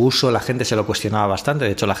lo que su uso la gente se lo cuestionaba bastante.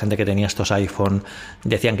 De hecho, la gente que tenía estos iPhone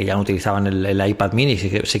decían que ya no utilizaban el iPad mini,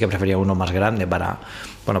 sí que prefería uno más grande para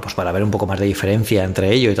ver un poco más de diferencia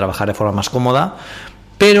entre ellos y trabajar de forma más cómoda.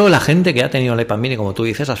 Pero la gente que ha tenido el iPad mini, como tú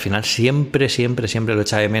dices, al final siempre lo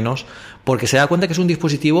echa de menos, porque se da cuenta que es un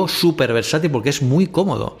dispositivo súper versátil, porque es muy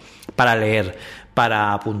cómodo para leer,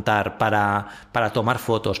 para apuntar, para tomar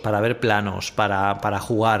fotos, para ver planos, para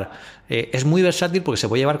jugar. Es muy versátil porque se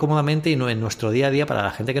puede llevar cómodamente y en nuestro día a día, para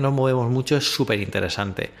la gente que nos movemos mucho, es súper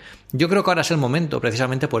interesante. Yo creo que ahora es el momento,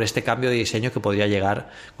 precisamente por este cambio de diseño con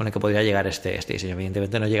el que podría llegar este diseño.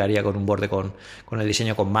 Evidentemente no llegaría con un borde con el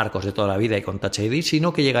diseño con marcos de toda la vida y con Touch ID,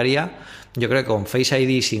 sino que llegaría, yo creo que con Face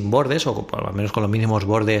ID sin bordes, o por lo menos con los mínimos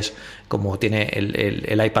bordes como tiene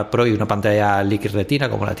el iPad Pro y una pantalla Liquid Retina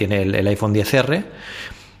como la tiene el iPhone XR.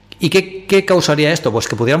 ¿Y qué causaría esto? Pues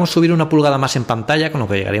que pudiéramos subir 1 pulgada más en pantalla, con lo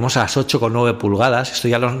que llegaríamos a las 8,9 pulgadas. Esto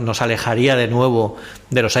ya nos alejaría de nuevo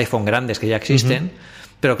de los iPhone grandes que ya existen.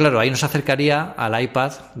 Pero claro, ahí nos acercaría al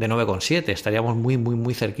iPad de 9,7. Estaríamos muy, muy,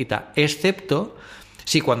 muy cerquita. Excepto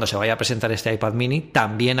si cuando se vaya a presentar este iPad mini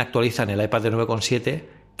también actualizan el iPad de 9,7,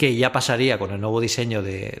 que ya pasaría con el nuevo diseño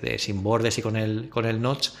de sin bordes y con el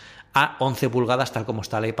notch a 11 pulgadas, tal como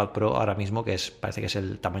está el iPad Pro ahora mismo, que parece que es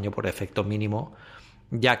el tamaño por defecto mínimo,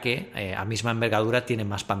 ya que a misma envergadura tiene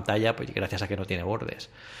más pantalla, pues gracias a que no tiene bordes.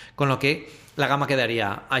 Con lo que la gama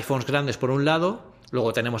quedaría iPhones grandes por un lado,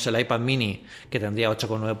 luego tenemos el iPad mini que tendría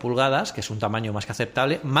 8,9 pulgadas, que es un tamaño más que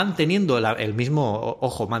aceptable, manteniendo el mismo,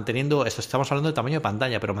 manteniendo, esto estamos hablando de tamaño de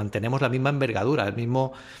pantalla, pero mantenemos la misma envergadura, el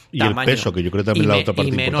mismo tamaño. Y el peso, que yo creo que también la otra parte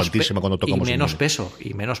importantísima cuando tocamos y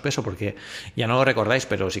menos peso, porque ya no lo recordáis,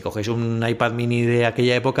 pero si cogéis un iPad mini de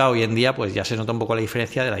aquella época, hoy en día pues ya se nota un poco la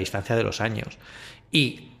diferencia de la distancia de los años.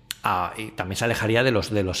 Y también se alejaría de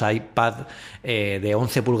los iPad de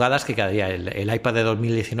 11 pulgadas, que quedaría el iPad de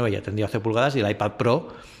 2019 ya tendría 11 pulgadas y el iPad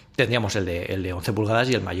Pro tendríamos el de 11 pulgadas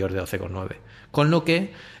y el mayor de 12,9. Con lo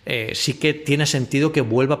que sí que tiene sentido que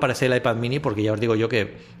vuelva a aparecer el iPad mini, porque ya os digo yo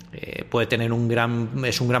que puede tener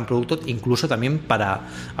es un gran producto, incluso también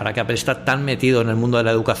ahora que Apple está tan metido en el mundo de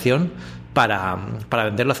la educación, para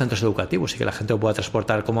venderlo a centros educativos y que la gente lo pueda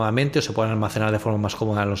transportar cómodamente o se puedan almacenar de forma más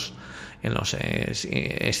cómoda en los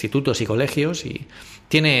institutos y colegios, y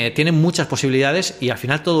tiene muchas posibilidades, y al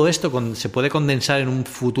final todo esto se puede condensar en un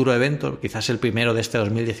futuro evento, quizás el primero de este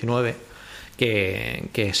 2019,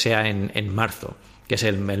 que sea en marzo, que es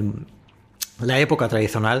la época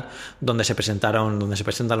tradicional donde se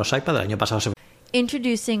presentan los iPad. El año pasado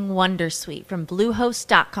Introducing Wondersuite from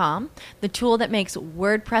Bluehost.com, the tool that makes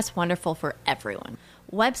WordPress wonderful for everyone.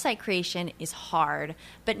 Website creation is hard,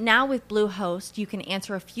 but now with Bluehost, you can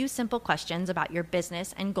answer a few simple questions about your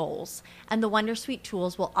business and goals, and the Wondersuite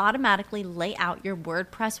tools will automatically lay out your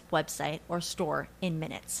WordPress website or store in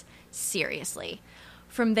minutes. Seriously.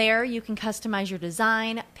 From there, you can customize your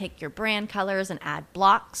design, pick your brand colors, and add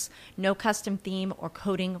blocks. No custom theme or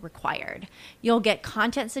coding required. You'll get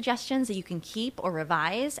content suggestions that you can keep or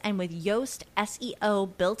revise, and with Yoast SEO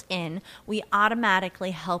built in, we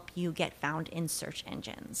automatically help you get found in search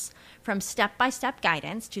engines. From step-by-step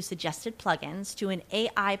guidance to suggested plugins to an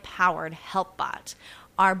AI-powered help bot,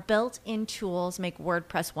 our built-in tools make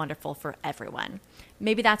WordPress wonderful for everyone.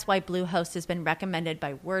 Maybe that's why Bluehost has been recommended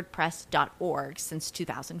by WordPress.org since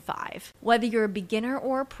 2005. Whether you're a beginner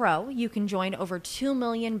or a pro, you can join over 2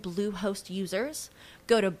 million Bluehost users.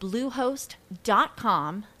 Go to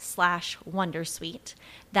bluehost.com/wondersuite.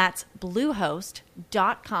 That's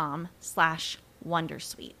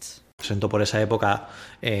bluehost.com/wondersuite. Presentó por esa época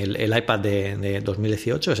el iPad de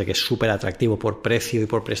 2018, ese que es súper atractivo por precio y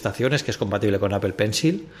por prestaciones, que es compatible con Apple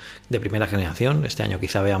Pencil de primera generación. Este año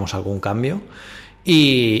quizá veamos algún cambio.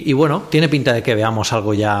 Y bueno, tiene pinta de que veamos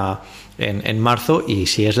algo ya en marzo, y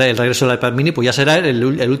si es el regreso del iPad mini, pues ya será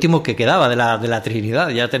el último que quedaba de la Trinidad.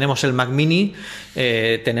 Ya tenemos el Mac mini,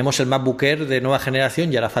 tenemos el MacBook Air de nueva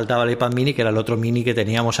generación, y ahora faltaba el iPad mini, que era el otro mini que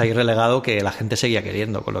teníamos ahí relegado, que la gente seguía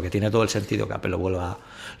queriendo, con lo que tiene todo el sentido que Apple lo vuelva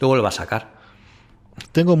a sacar.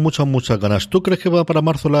 Tengo muchas ganas. ¿Tú crees que va para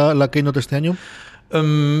marzo la Keynote este año?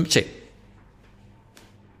 Sí.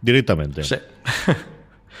 Directamente. Sí.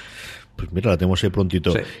 Pues mira, la tenemos ahí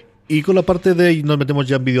prontito. Sí. Y con la parte nos metemos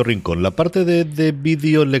ya en Vídeo Rincón. ¿La parte de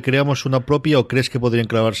vídeo le creamos una propia, o crees que podrían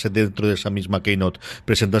clavarse dentro de esa misma Keynote,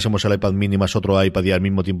 presentásemos el iPad mini más otro iPad y al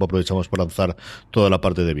mismo tiempo aprovechamos para lanzar toda la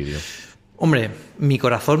parte de vídeo? Hombre, mi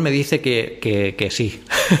corazón me dice que sí.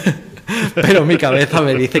 Pero mi cabeza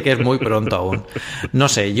me dice que es muy pronto aún. No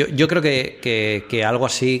sé, yo creo que algo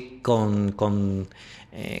así con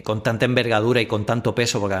tanta envergadura y con tanto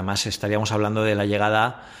peso, porque además estaríamos hablando de la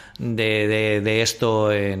llegada de esto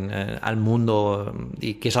al mundo,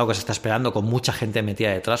 y que es algo que se está esperando, con mucha gente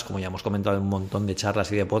metida detrás, como ya hemos comentado en un montón de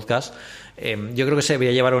charlas y de podcasts. Yo creo que se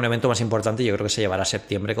debería llevar a un evento más importante, y yo creo que se llevará a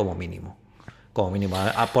septiembre como mínimo,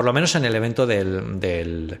 por lo menos en el evento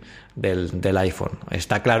del iPhone.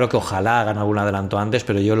 Está claro que ojalá hagan algún adelanto antes,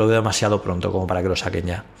 pero yo lo veo demasiado pronto como para que lo saquen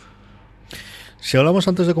ya. Si hablamos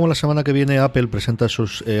antes de cómo la semana que viene Apple presenta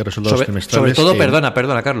sus resultados trimestrales... Sobre todo,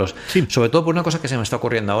 perdona, Carlos. Sí. Sobre todo por una cosa que se me está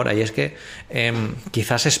ocurriendo ahora, y es que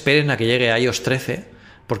quizás esperen a que llegue iOS 13,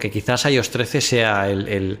 porque quizás iOS 13 sea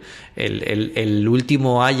el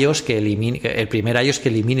último iOS que elimine, el primer iOS que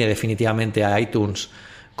elimine definitivamente a iTunes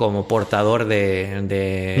como portador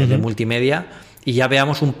de multimedia, y ya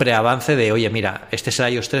veamos un preavance de, oye, mira, este es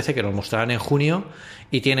el iOS 13 que nos mostrarán en junio,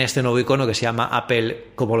 y tiene este nuevo icono que se llama Apple,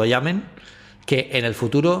 como lo llamen, que en el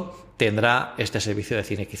futuro tendrá este servicio de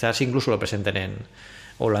cine. Quizás incluso lo presenten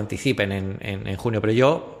o lo anticipen en junio, pero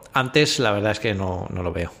yo antes la verdad es que no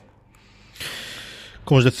lo veo.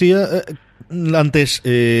 Como os decía antes,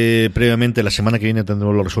 previamente, la semana que viene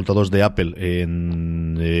tendremos los resultados de Apple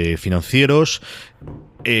en financieros.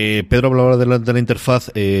 Pedro hablaba de la interfaz.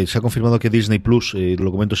 Se ha confirmado que Disney Plus,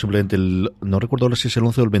 lo comento simplemente, no recuerdo ahora si es el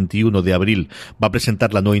 11 o el 21 de abril, va a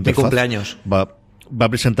presentar la nueva interfaz. Mi cumpleaños. Va a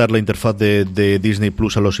presentar la interfaz de Disney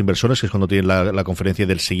Plus a los inversores, que es cuando tienen la conferencia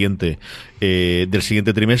del siguiente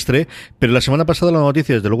trimestre. Pero la semana pasada la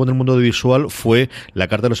noticia, desde luego en el mundo audiovisual, fue la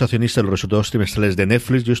carta de los accionistas de los resultados trimestrales de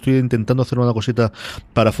Netflix. Yo estoy intentando hacer una cosita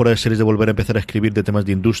para fuera de series, de volver a empezar a escribir de temas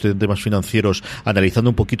de industria, de temas financieros,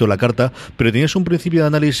 analizando un poquito la carta, pero tenías un principio de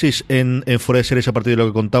análisis en fuera de series a partir de lo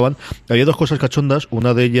que contaban. Había dos cosas cachondas,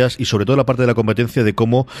 una de ellas, y sobre todo la parte de la competencia, de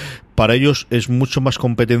cómo para ellos es mucho más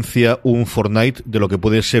competencia un Fortnite de lo que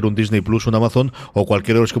puede ser un Disney Plus, un Amazon o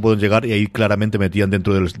cualquiera de los que pueden llegar, y ahí claramente metían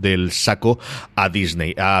dentro del saco a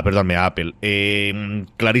Disney, a Apple.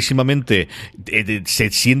 Clarísimamente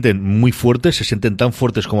se sienten muy fuertes, se sienten tan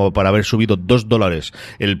fuertes como para haber subido $2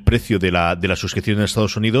 el precio de la suscripción en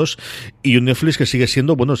Estados Unidos, y un Netflix que sigue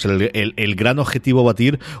siendo, bueno, es el gran objetivo a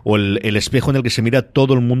batir, o el espejo en el que se mira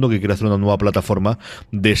todo el mundo que quiere hacer una nueva plataforma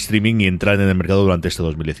de streaming y entrar en el mercado durante este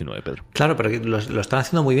 2019, Pedro. Claro, pero lo están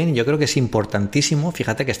haciendo muy bien, y yo creo que es importantísimo.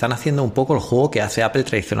 Fíjate que están haciendo un poco el juego que hace Apple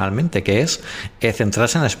tradicionalmente, que es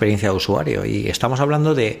centrarse en la experiencia de usuario. Y estamos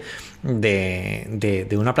hablando de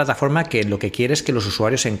una plataforma que lo que quiere es que los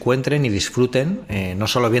usuarios se encuentren y disfruten, no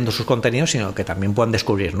solo viendo sus contenidos, sino que también puedan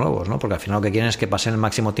descubrir nuevos, ¿no? Porque al final lo que quieren es que pasen el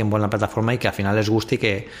máximo tiempo en la plataforma y que al final les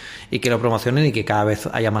guste y que lo promocionen, y que cada vez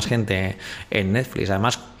haya más gente en Netflix.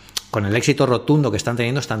 Además, con el éxito rotundo que están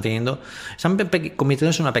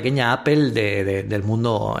convirtiéndose en una pequeña Apple del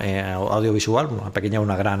mundo audiovisual,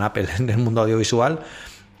 una gran Apple del mundo audiovisual.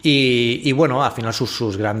 Y bueno, al final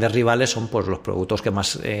sus grandes rivales son pues los productos que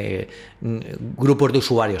más grupos de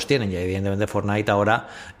usuarios tienen, y evidentemente Fortnite ahora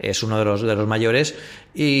es uno de los mayores,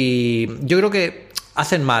 y yo creo que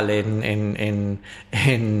hacen mal en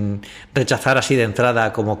rechazar así de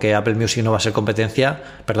entrada como que Apple Music no va a ser competencia,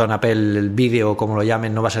 Apple Video, como lo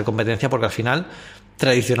llamen, no va a ser competencia, porque al final,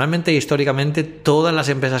 tradicionalmente e históricamente, todas las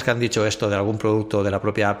empresas que han dicho esto de algún producto de la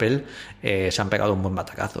propia Apple se han pegado un buen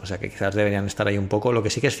batacazo, o sea que quizás deberían estar ahí un poco. Lo que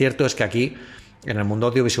sí que es cierto es que aquí, en el mundo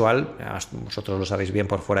audiovisual, vosotros lo sabéis bien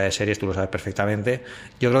por fuera de series, tú lo sabes perfectamente,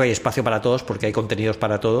 yo creo que hay espacio para todos, porque hay contenidos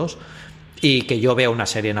para todos. Y que yo vea una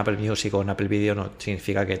serie en Apple Music o en Apple Video no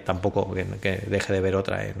significa que tampoco que deje de ver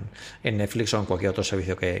otra en Netflix o en cualquier otro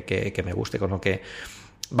servicio que me guste. Con lo que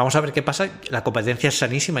vamos a ver qué pasa. La competencia es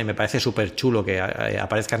sanísima y me parece súper chulo que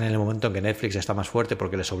aparezcan en el momento en que Netflix está más fuerte,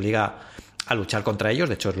 porque les obliga a luchar contra ellos.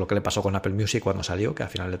 De hecho, es lo que le pasó con Apple Music cuando salió, que al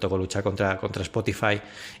final le tocó luchar contra Spotify,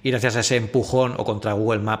 y gracias a ese empujón, o contra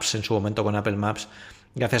Google Maps en su momento con Apple Maps,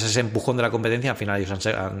 gracias a ese empujón de la competencia, al final ellos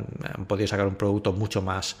han podido sacar un producto mucho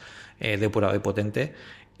más depurado y potente.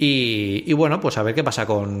 Y bueno, pues a ver qué pasa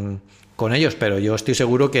con ellos, pero yo estoy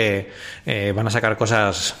seguro que van a sacar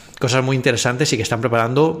cosas muy interesantes, y que están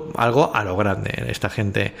preparando algo a lo grande. Esta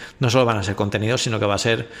gente no solo van a ser contenidos, sino que va a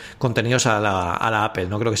ser contenidos a la Apple.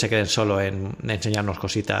 No creo que se queden solo en enseñarnos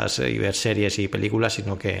cositas y ver series y películas,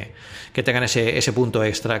 sino que tengan ese punto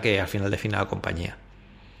extra que al final define la compañía.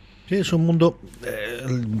 Sí, es un mundo,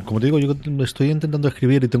 como te digo, yo estoy intentando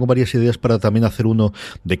escribir y tengo varias ideas para también hacer uno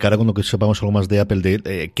de cara cuando que sepamos algo más de Apple,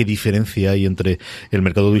 de qué diferencia hay entre el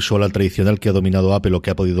mercado visual tradicional que ha dominado Apple o que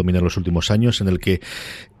ha podido dominar los últimos años, en el que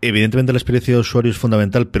evidentemente la experiencia de usuario es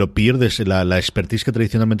fundamental, pero pierdes la expertise que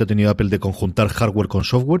tradicionalmente ha tenido Apple de conjuntar hardware con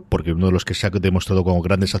software, porque uno de los que se ha demostrado como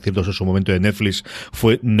grandes aciertos en su momento de Netflix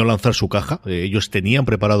fue no lanzar su caja. Ellos tenían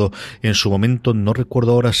preparado en su momento, no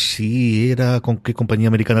recuerdo ahora si era con qué compañía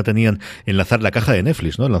americana tenían, enlazar la caja de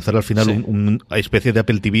Netflix, ¿no? Lanzar al final sí, una especie de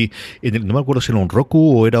Apple TV, no me acuerdo si era un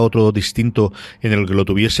Roku o era otro distinto en el que lo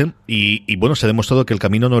tuviesen, y bueno, se ha demostrado que el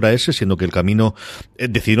camino no era ese, sino que el camino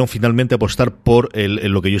decidieron finalmente apostar por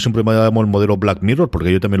lo que yo siempre me llamo el modelo Black Mirror, porque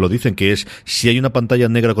ellos también lo dicen, que es, si hay una pantalla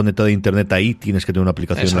negra conectada a internet, ahí tienes que tener una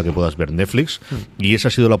aplicación en la que puedas ver Netflix, y esa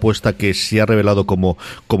ha sido la apuesta que se ha revelado como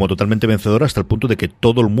totalmente vencedora, hasta el punto de que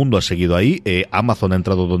todo el mundo ha seguido ahí. Amazon ha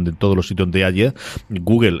entrado en todos los sitios donde haya,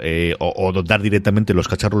 Google o dar directamente los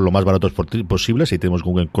cacharros lo más baratos posibles. Ahí tenemos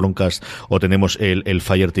Google Chromecast o tenemos el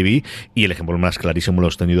Fire TV, y el ejemplo más clarísimo lo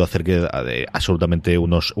hemos tenido hace absolutamente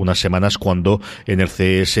unas semanas, cuando en el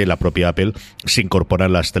CES la propia Apple se incorpora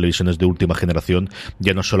en las televisiones de última generación,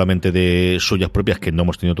 ya no solamente de suyas propias, que no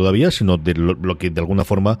hemos tenido todavía, sino de lo que de alguna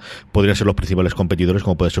forma podrían ser los principales competidores,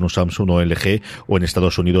 como puede ser un Samsung o LG, o en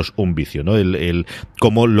Estados Unidos un Vicio, ¿no?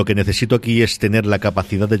 Como lo que necesito aquí es tener la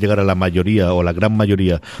capacidad de llegar a la mayoría o la gran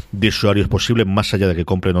mayoría de usuarios posible, más allá de que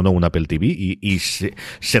compren o no un Apple TV, y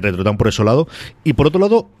se retrotan por ese lado. Y por otro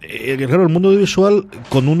lado, claro, el mundo audiovisual,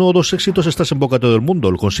 con uno o dos éxitos estás en boca de todo el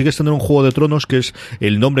mundo. Consigues tener un Juego de Tronos, que es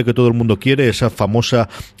el nombre que todo el mundo quiere, esa famosa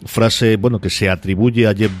frase, bueno, que se atribuye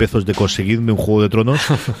a Jeff Bezos de conseguirme un Juego de Tronos,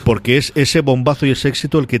 porque es ese bombazo y ese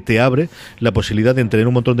éxito el que te abre la posibilidad de tener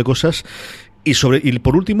un montón de cosas. Y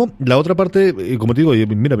por último, la otra parte, como te digo,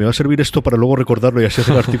 mira, me va a servir esto para luego recordarlo y así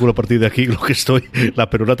hacer el artículo a partir de aquí, la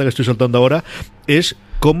perorata que estoy soltando ahora, es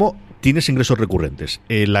cómo tienes ingresos recurrentes.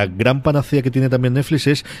 La gran panacea que tiene también Netflix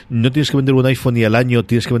es no tienes que vender un iPhone y al año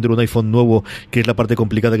tienes que vender un iPhone nuevo, que es la parte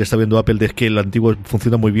complicada que está viendo Apple, de que el antiguo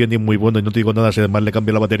funciona muy bien y muy bueno y no te digo nada si además le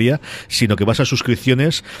cambia la batería, sino que vas a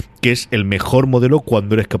suscripciones, que es el mejor modelo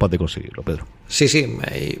cuando eres capaz de conseguirlo, Pedro. Sí,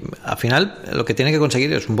 al final lo que tiene que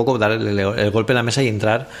conseguir es un poco dar el golpe en la mesa y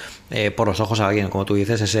entrar por los ojos a alguien, como tú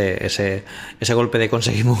dices, ese golpe de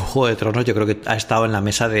conseguir un Juego de Tronos. Yo creo que ha estado en la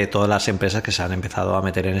mesa de todas las empresas que se han empezado a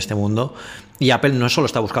meter en este mundo, y Apple no solo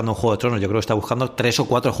está buscando un Juego de Tronos, yo creo que está buscando 3 o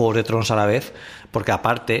 4 Juegos de Tronos a la vez, porque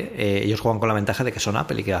aparte ellos juegan con la ventaja de que son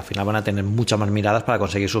Apple y que al final van a tener muchas más miradas para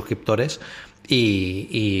conseguir suscriptores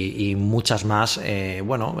y muchas más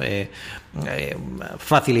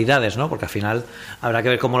facilidades, ¿no? Porque al final habrá que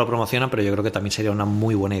ver cómo lo promocionan, pero yo creo que también sería una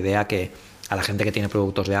muy buena idea que a la gente que tiene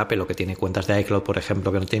productos de Apple o que tiene cuentas de iCloud, por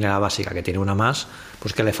ejemplo, que no tiene la básica, que tiene una más,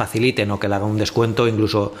 pues que le faciliten o que le hagan un descuento,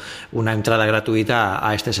 incluso una entrada gratuita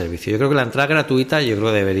a este servicio. Yo creo que la entrada gratuita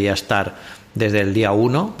debería estar desde el día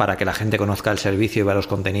 1 para que la gente conozca el servicio y vea los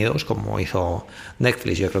contenidos, como hizo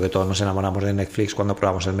Netflix. Yo creo que todos nos enamoramos de Netflix cuando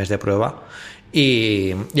probamos el mes de prueba.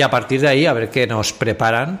 Y a partir de ahí a ver qué nos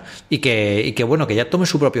preparan y que ya tome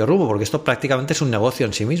su propio rumbo, porque esto prácticamente es un negocio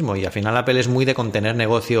en sí mismo, y al final Apple es muy de contener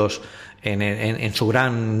negocios en su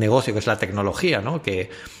gran negocio, que es la tecnología, ¿no? Que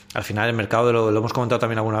al final el mercado, lo hemos comentado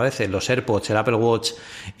también alguna vez, los AirPods, el Apple Watch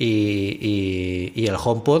y el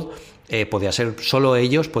HomePod, podía ser solo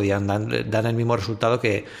ellos podían dar el mismo resultado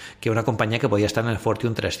que una compañía que podía estar en el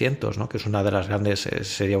Fortune 300, ¿no? Que es una de las grandes,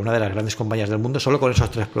 sería una de las grandes compañías del mundo solo con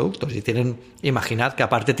esos 3 productos. Y imaginad que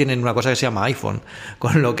aparte tienen una cosa que se llama iPhone,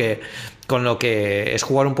 con lo que es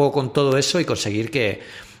jugar un poco con todo eso y conseguir que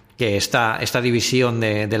esta división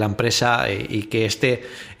de la empresa y que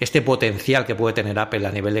este potencial que puede tener Apple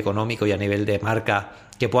a nivel económico y a nivel de marca,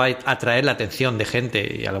 que pueda atraer la atención de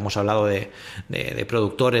gente, ya lo hemos hablado de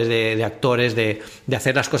productores, de actores, de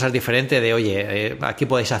hacer las cosas diferentes, de oye, aquí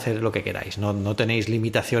podéis hacer lo que queráis, no tenéis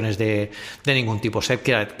limitaciones de ningún tipo, ser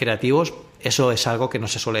creativos. Eso es algo que no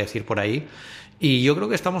se suele decir por ahí, y yo creo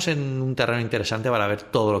que estamos en un terreno interesante para ver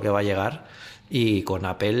todo lo que va a llegar, y con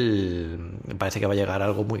Apple me parece que va a llegar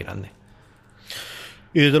algo muy grande.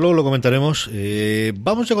 Y desde luego lo comentaremos.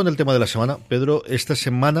 Vamos ya con el tema de la semana. Pedro, esta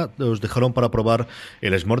semana os dejaron para probar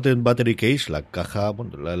el Smart Battery Case, la caja,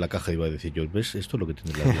 bueno, la caja iba a decir yo, ¿ves? Esto es lo que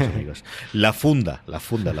tienen las amigas. La funda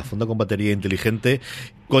con batería inteligente.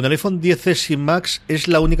 Con el iPhone 10S Max es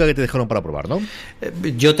la única que te dejaron para probar, ¿no?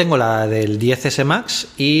 Yo tengo la del 10S Max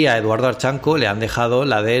y a Eduardo Archanco le han dejado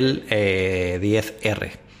la del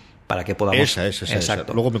 10R. Para que podamos... Esa.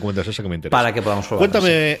 Luego me cuentas esa que me interesa. Para que podamos probar.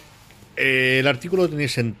 Cuéntame, el artículo lo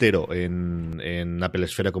tenéis entero en Apple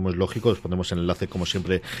Esfera, como es lógico. Os ponemos el enlace, como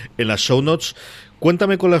siempre, en las show notes.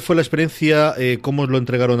 Cuéntame cuál fue la experiencia, cómo os lo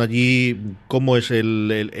entregaron allí, cómo es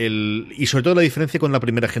y sobre todo la diferencia con la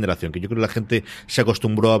primera generación, que yo creo que la gente se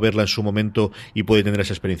acostumbró a verla en su momento y puede tener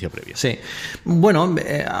esa experiencia previa. Sí. Bueno,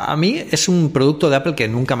 a mí es un producto de Apple que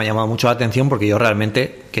nunca me ha llamado mucho la atención, porque yo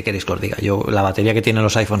realmente, ¿qué queréis que os diga? La batería que tienen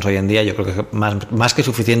los iPhones hoy en día, yo creo que es más que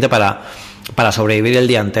suficiente para sobrevivir el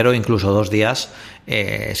día entero, incluso 2 días,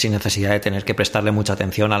 sin necesidad de tener que prestarle mucha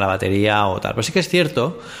atención a la batería o tal. Pero sí que es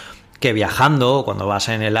cierto que viajando, cuando vas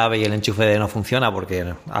en el AVE y el enchufe no funciona,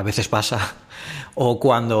 porque a veces pasa, o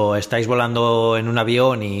cuando estáis volando en un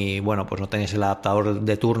avión y bueno, pues no tenéis el adaptador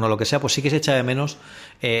de turno o lo que sea, pues sí que se echa de menos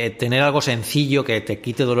tener algo sencillo que te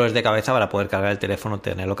quite dolores de cabeza para poder cargar el teléfono,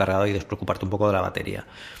 tenerlo cargado y despreocuparte un poco de la batería.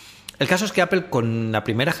 El caso es que Apple, con la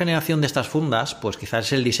primera generación de estas fundas, pues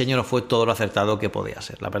quizás el diseño no fue todo lo acertado que podía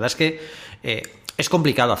ser. La verdad es que es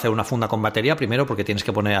complicado hacer una funda con batería, primero porque tienes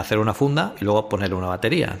que hacer una funda y luego ponerle una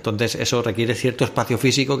batería. Entonces eso requiere cierto espacio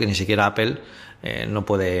físico que ni siquiera Apple no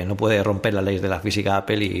puede romper las leyes de la física de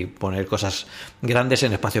Apple y poner cosas grandes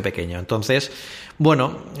en espacio pequeño. Entonces,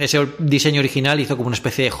 bueno, ese diseño original hizo como una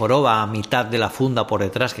especie de joroba a mitad de la funda por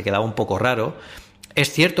detrás, que quedaba un poco raro.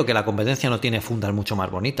 Es cierto que la competencia no tiene fundas mucho más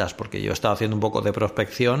bonitas, porque yo he estado haciendo un poco de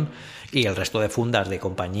prospección y el resto de fundas de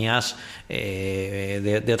compañías,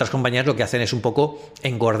 de otras compañías, lo que hacen es un poco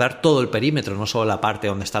engordar todo el perímetro, no solo la parte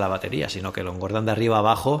donde está la batería, sino que lo engordan de arriba a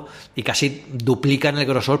abajo y casi duplican el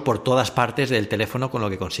grosor por todas partes del teléfono, con lo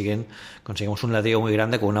que conseguimos un ladrillo muy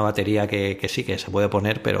grande con una batería que sí, que se puede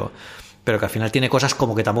poner, pero que al final tiene cosas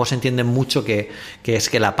como que tampoco se entienden mucho, que es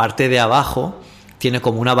que la parte de abajo tiene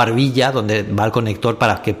como una barbilla donde va el conector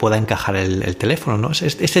para que pueda encajar el teléfono, ¿no?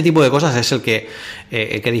 Este tipo de cosas es el que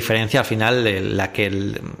diferencia al final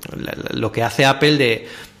lo que hace Apple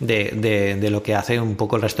de lo que hace un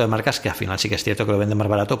poco el resto de marcas, que al final sí que es cierto que lo venden más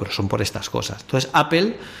barato, pero son por estas cosas. Entonces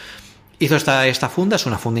Apple hizo esta funda, es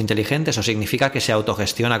una funda inteligente, eso significa que se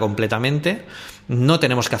autogestiona completamente, no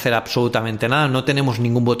tenemos que hacer absolutamente nada, no tenemos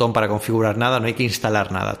ningún botón para configurar nada, no hay que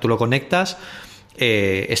instalar nada, tú lo conectas,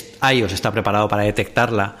 iOS está preparado para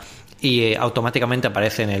detectarla y automáticamente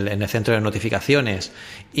aparece en el centro de notificaciones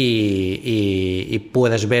y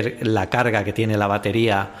puedes ver la carga que tiene la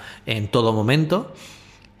batería en todo momento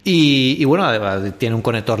y bueno, tiene un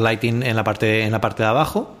conector Lightning en la parte de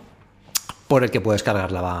abajo por el que puedes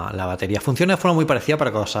cargar la batería. Funciona de forma muy parecida,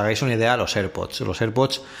 para que os hagáis una idea, a los AirPods. Los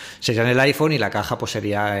AirPods serían el iPhone y la caja pues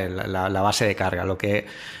sería la base de carga. Lo que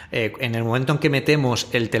en el momento en que metemos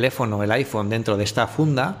el teléfono, el iPhone, dentro de esta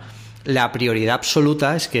funda, la prioridad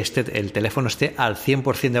absoluta es que el teléfono esté al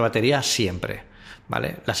 100% de batería siempre.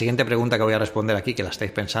 ¿Vale? La siguiente pregunta que voy a responder aquí, que la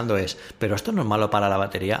estáis pensando, es: ¿pero esto no es malo para la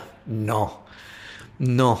batería? No,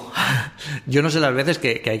 yo no sé las veces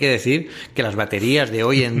que hay que decir que las baterías de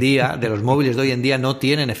hoy en día, de los móviles de hoy en día, no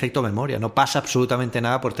tienen efecto memoria, no pasa absolutamente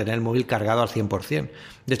nada por tener el móvil cargado al 100%.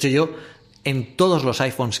 De hecho, yo en todos los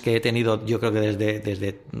iPhones que he tenido, yo creo que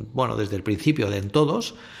desde el principio, en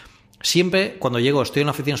todos, siempre cuando llego, estoy en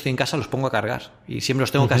la oficina, estoy en casa, los pongo a cargar y siempre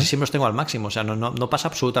los tengo, casi siempre los tengo al máximo, o sea, no pasa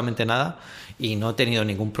absolutamente nada y no he tenido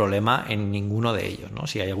ningún problema en ninguno de ellos, ¿no?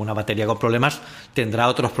 Si hay alguna batería con problemas, tendrá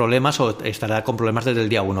otros problemas o estará con problemas desde el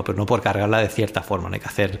día 1, pero no por cargarla de cierta forma, no hay que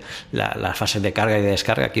hacer las fases de carga y de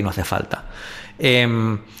descarga, aquí no hace falta.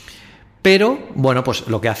 Pero, bueno, pues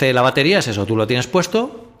lo que hace la batería es eso, tú lo tienes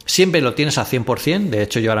puesto, siempre lo tienes al 100%, de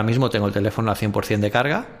hecho yo ahora mismo tengo el teléfono al 100% de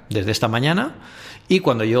carga desde esta mañana. Y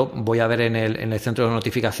cuando yo voy a ver en el centro de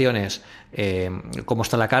notificaciones cómo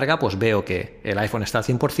está la carga, pues veo que el iPhone está al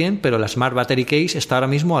 100%, pero la Smart Battery Case está ahora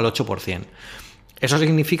mismo al 8%. Eso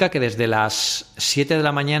significa que desde las 7 de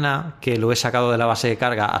la mañana que lo he sacado de la base de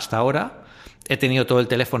carga hasta ahora, he tenido todo el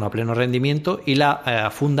teléfono a pleno rendimiento y la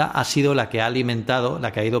funda ha sido la que ha alimentado,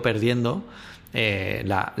 la que ha ido perdiendo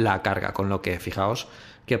la carga. Con lo que, fijaos,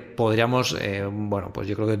 que podríamos, pues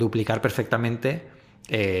yo creo que duplicar perfectamente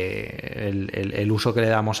el uso que le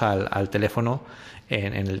damos al teléfono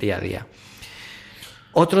en el día a día.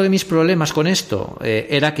 Otro de mis problemas con esto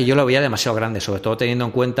era que yo lo veía demasiado grande, sobre todo teniendo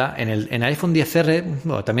en cuenta en el iPhone XR,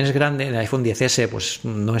 bueno, también es grande, en el iPhone XS pues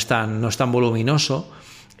no es tan voluminoso.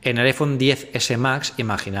 En el iPhone XS Max,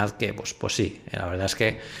 imaginad que pues sí, la verdad es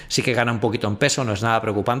que sí que gana un poquito en peso, no es nada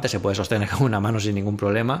preocupante, se puede sostener con una mano sin ningún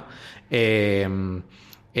problema.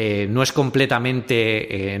 No es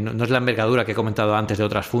completamente, no es la envergadura que he comentado antes de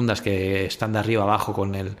otras fundas que están de arriba abajo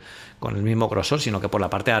con el mismo grosor, sino que por la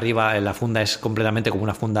parte de arriba la funda es completamente como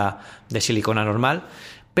una funda de silicona normal,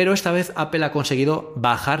 pero esta vez Apple ha conseguido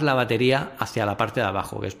bajar la batería hacia la parte de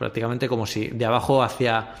abajo, que es prácticamente como si de abajo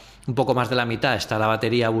hacia un poco más de la mitad está la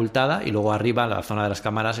batería abultada y luego arriba, en la zona de las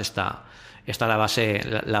cámaras, está la base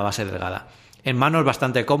delgada. En mano es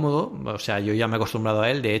bastante cómodo, o sea, yo ya me he acostumbrado a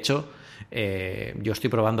él, de hecho. Yo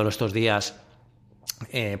estoy probándolo estos días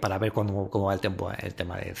para ver cómo va el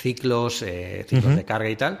tema de ciclos de carga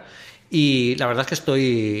y tal. Y la verdad es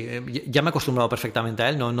que ya me he acostumbrado perfectamente a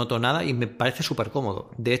él, no noto nada y me parece súper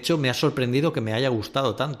cómodo. De hecho, me ha sorprendido que me haya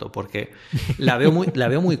gustado tanto, porque la veo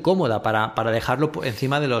muy cómoda para dejarlo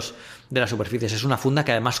encima de las superficies. Es una funda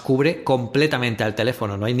que además cubre completamente al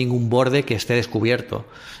teléfono, no hay ningún borde que esté descubierto.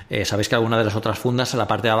 Sabéis que algunas de las otras fundas, a la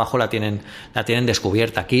parte de abajo la tienen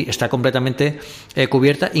descubierta. Aquí está completamente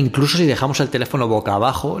cubierta, incluso si dejamos el teléfono boca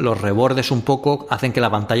abajo, los rebordes un poco hacen que la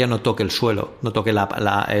pantalla no toque el suelo, no toque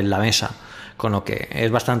la mesa, con lo que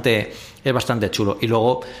es bastante chulo. Y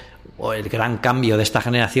luego el gran cambio de esta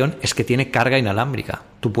generación es que tiene carga inalámbrica.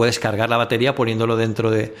 Tú puedes cargar la batería poniéndolo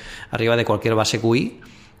arriba de cualquier base QI,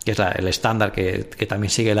 que es el estándar que también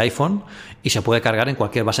sigue el iPhone, y se puede cargar en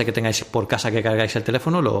cualquier base que tengáis por casa, que cargáis el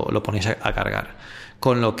teléfono, lo ponéis a cargar.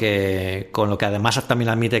 Con lo que además también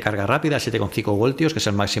admite carga rápida, 7,5 voltios, que es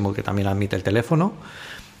el máximo que también admite el teléfono.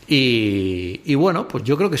 Y bueno, pues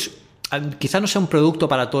yo creo que quizá no sea un producto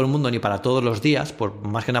para todo el mundo ni para todos los días,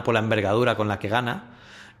 más que nada por la envergadura con la que gana,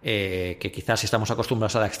 que quizás si estamos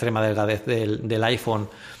acostumbrados a la extrema delgadez del iPhone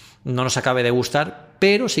no nos acabe de gustar,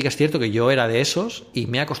 pero sí que es cierto que yo era de esos y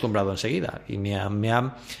me he acostumbrado enseguida y me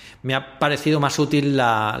ha parecido más útil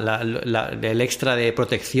el extra de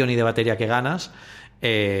protección y de batería que ganas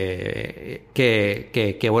que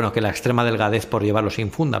la extrema delgadez por llevarlo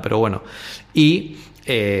sin funda, pero bueno. Y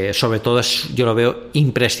sobre todo yo lo veo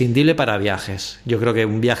imprescindible para viajes. Yo creo que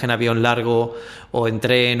un viaje en avión largo o en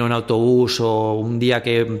tren o en autobús o un día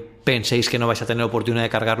que penséis que no vais a tener oportunidad de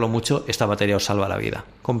cargarlo mucho, esta batería os salva la vida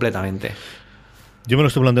completamente. Yo me lo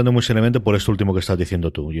estoy planteando muy seriamente por esto último que estás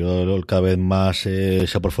diciendo tú. Yo cada vez más,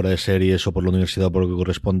 sea por fuera de series o por la universidad o por lo que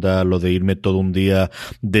corresponda, lo de irme todo un día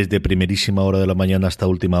desde primerísima hora de la mañana hasta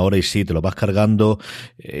última hora y sí, te lo vas cargando.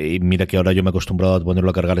 Y mira que ahora yo me he acostumbrado a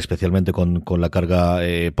ponerlo a cargar especialmente con la carga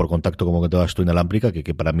por contacto como que te das tú inalámbrica,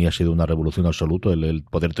 que para mí ha sido una revolución absoluta el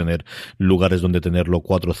poder tener lugares donde tenerlo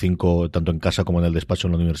 4 o 5, tanto en casa como en el despacho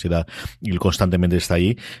en la universidad, y constantemente está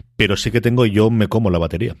ahí. Pero sí que yo me como la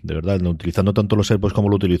batería, de verdad, utilizando tanto los AirPods como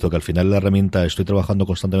lo utilizo, que al final la herramienta estoy trabajando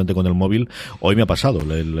constantemente con el móvil. Hoy me ha pasado,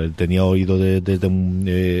 tenía oído desde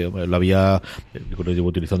lo había, yo creo que llevo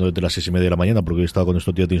utilizando desde las 6:30 de la mañana porque he estado con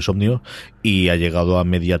estos días de insomnio y ha llegado a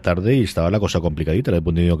media tarde y estaba la cosa complicadita, le he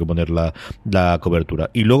tenido que poner la cobertura.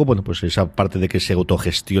 Y luego, bueno, pues esa parte de que se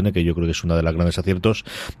autogestione, que yo creo que es una de las grandes aciertos.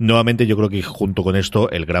 Nuevamente, yo creo que junto con esto,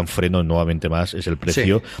 el gran freno, nuevamente más, es el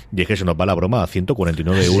precio. Sí. Y es que se nos va la broma a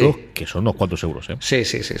 149 euros, sí, que son unos cuantos euros, ¿eh? Sí.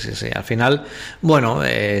 Al final, bueno,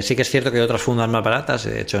 sí que es cierto que hay otras fundas más baratas.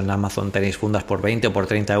 De hecho, en Amazon tenéis fundas por 20 o por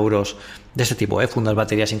 30 euros de este tipo, fundas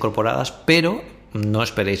baterías incorporadas, pero no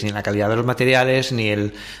esperéis ni la calidad de los materiales, ni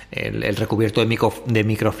el recubierto de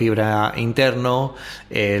microfibra interno,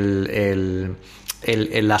 el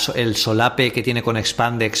solape que tiene con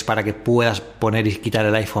expandex para que puedas poner y quitar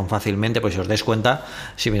el iPhone fácilmente. Pues si os dais cuenta,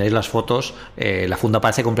 si miráis las fotos, la funda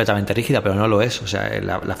parece completamente rígida, pero no lo es. O sea,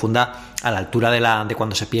 la funda a la altura de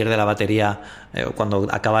cuando se pierde la batería, cuando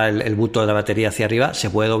acaba el buto de la batería hacia arriba, se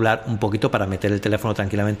puede doblar un poquito para meter el teléfono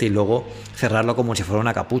tranquilamente y luego cerrarlo como si fuera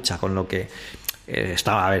una capucha, con lo que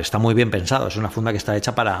está muy bien pensado. Es una funda que está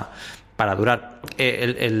hecha para durar.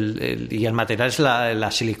 Y el material es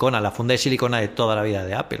la silicona, la funda de silicona de toda la vida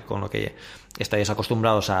de Apple, con lo que estáis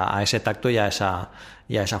acostumbrados a ese tacto y a esa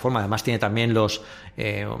forma. Además tiene también los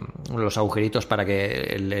agujeritos para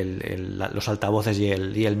que los altavoces y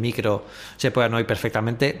el micro se puedan oír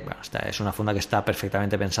perfectamente. Bueno, es una funda que está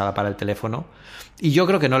perfectamente pensada para el teléfono y yo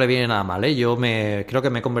creo que no le viene nada mal, ¿eh? Yo creo que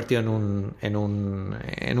me he convertido en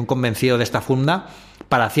un convencido de esta funda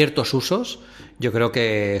para ciertos usos. Yo creo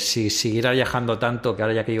que si siguiera viajando tanto, que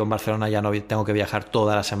ahora ya que vivo en Barcelona ya no tengo que viajar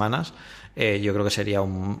todas las semanas, yo creo que sería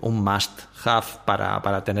un must have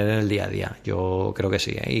para tener en el día a día. Yo creo que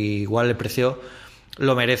sí, ¿eh? Y igual el precio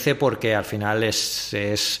lo merece porque al final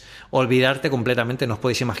es olvidarte completamente. No os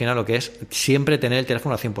podéis imaginar lo que es siempre tener el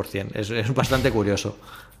teléfono al 100%. Es bastante curioso.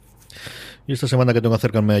 Y esta semana que tengo que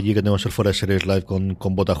acercarme allí, que tenemos el Fuera de Series Live con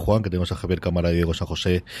Bota Juan, que tenemos a Javier Cámara y Diego San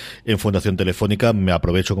José en Fundación Telefónica, me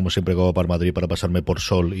aprovecho como siempre que hago para Madrid para pasarme por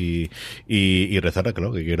Sol y rezar,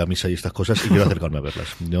 claro, que quiero a misa y estas cosas y quiero acercarme a verlas.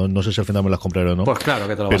 Yo no sé si al final me las compraré o no. Pues claro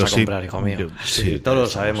que te lo vas a comprar, hijo mío. Sí, todos lo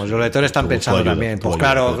sabemos. Los lectores están pensando también. Pues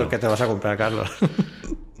claro que te vas a comprar, Carlos.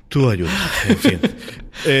 Tu ayuda, en fin.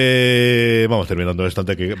 Vamos terminando esto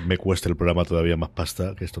antes que me cueste el programa todavía más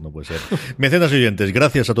pasta, que esto no puede ser. Mecenas y oyentes,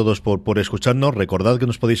 gracias a todos por escucharnos. Recordad que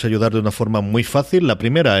nos podéis ayudar de una forma muy fácil. La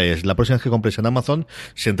primera es, la próxima vez que compréis en Amazon,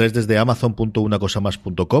 si entráis desde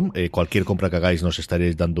amazon.unacosamás.com, cualquier compra que hagáis nos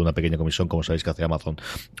estaréis dando una pequeña comisión, como sabéis que hace Amazon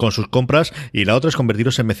con sus compras. Y la otra es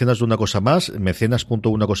convertiros en mecenas de Una Cosa Más,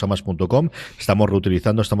 mecenas.unacosamás.com. Estamos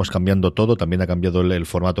reutilizando, estamos cambiando todo. También ha cambiado el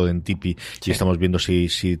formato de Tipeee y estamos viendo si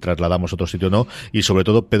trasladamos a otro sitio o no, y sobre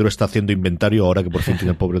todo Pedro está haciendo inventario ahora que por fin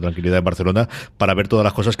tiene el pobre tranquilidad en Barcelona para ver todas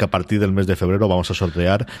las cosas que a partir del mes de febrero vamos a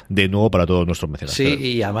sortear de nuevo para todos nuestros mecenas. Sí,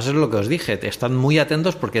 y además es lo que os dije, están muy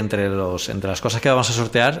atentos porque entre las cosas que vamos a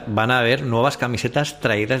sortear van a haber nuevas camisetas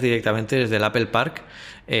traídas directamente desde el Apple Park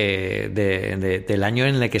del año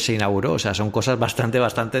en el que se inauguró. O sea, son cosas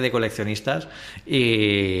bastante de coleccionistas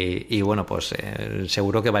y bueno, pues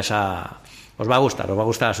seguro que os va a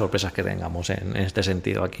gustar las sorpresas que tengamos en este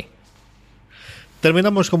sentido aquí.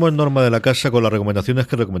 Terminamos como es norma de la casa con las recomendaciones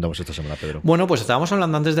que recomendamos esta semana, Pedro. Bueno, pues estábamos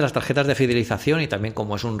hablando antes de las tarjetas de fidelización y también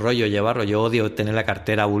como es un rollo llevarlo. Yo odio tener la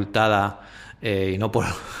cartera abultada y no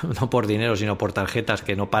por dinero, sino por tarjetas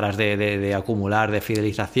que no paras de acumular, de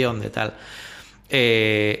fidelización, de tal.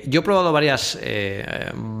 Yo he probado varias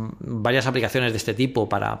aplicaciones de este tipo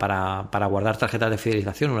para guardar tarjetas de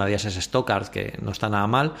fidelización. Una de ellas es Stockard, que no está nada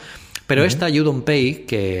mal. Pero esta Udon Pay,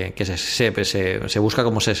 que se busca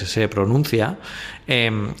cómo se pronuncia,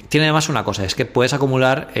 tiene además una cosa, es que puedes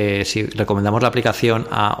acumular, si recomendamos la aplicación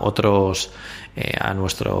a otros, a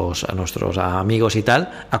nuestros amigos y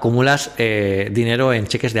tal, acumulas dinero en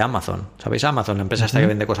cheques de Amazon. ¿Sabéis Amazon, la empresa esta que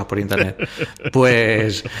vende cosas por internet?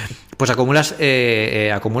 Pues acumulas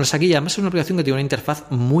aquí, y además es una aplicación que tiene una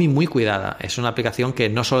interfaz muy, muy cuidada. Es una aplicación que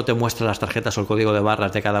no solo te muestra las tarjetas o el código de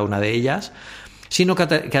barras de cada una de ellas, sino que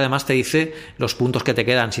además te dice los puntos que te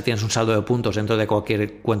quedan, si tienes un saldo de puntos dentro de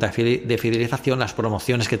cualquier cuenta de fidelización, las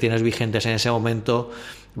promociones que tienes vigentes en ese momento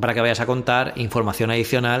para que vayas a contar, información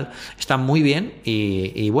adicional. Está muy bien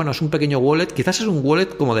y bueno, es un pequeño wallet, quizás es un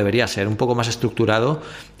wallet como debería ser, un poco más estructurado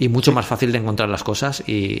y mucho más fácil de encontrar las cosas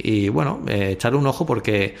y bueno, echar un ojo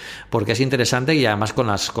porque es interesante, y además con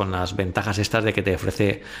las ventajas estas de que te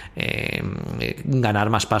ofrece ganar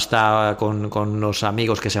más pasta con los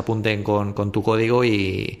amigos que se apunten con tu código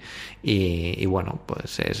y bueno,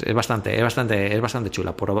 pues es bastante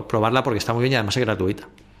chula probarla, porque está muy bien y además es gratuita.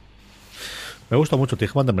 Me gusta mucho,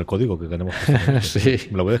 tienes que mandarme el código que tenemos. Sí.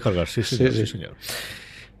 Me lo voy a descargar, sí, señor.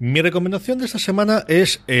 Mi recomendación de esta semana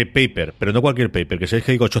es Paper, pero no cualquier Paper, que sabéis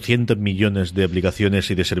que hay 800 millones de aplicaciones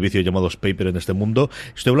y de servicios llamados Paper en este mundo.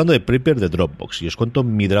 Estoy hablando de Paper de Dropbox y os cuento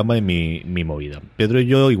mi drama y mi movida. Pedro y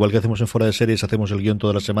yo, igual que hacemos en Fuera de Series, hacemos el guión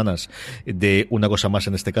todas las semanas de una cosa más,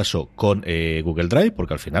 en este caso con Google Drive,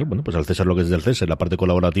 porque al final, bueno, pues al César lo que es del César, la parte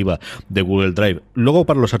colaborativa de Google Drive. Luego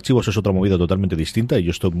para los archivos es otra movida totalmente distinta y yo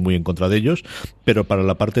estoy muy en contra de ellos, pero para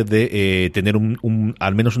la parte de tener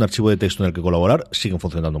al menos un archivo de texto en el que colaborar, siguen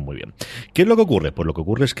funcionando muy bien. ¿Qué es lo que ocurre? Pues lo que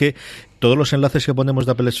ocurre es que todos los enlaces que ponemos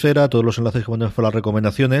de Apple Esfera, todos los enlaces que ponemos para las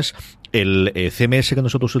recomendaciones, el CMS que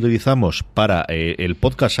nosotros utilizamos para el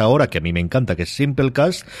podcast ahora, que a mí me encanta, que es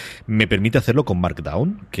Simplecast, me permite hacerlo con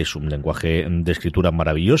Markdown, que es un lenguaje de escritura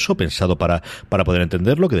maravilloso, pensado para poder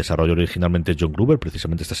entenderlo, que desarrolló originalmente John Gruber.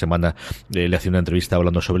 Precisamente esta semana le hacía una entrevista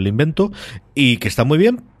hablando sobre el invento, y que está muy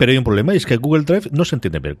bien, pero hay un problema, y es que Google Drive no se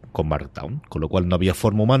entiende bien con Markdown, con lo cual no había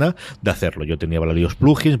forma humana de hacerlo. Yo tenía varios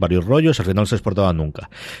plugins, varios rollos, al final no se exportaba nunca.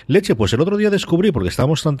 Leche, pues el otro día descubrí, porque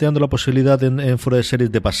estábamos planteando la posibilidad en Fuera de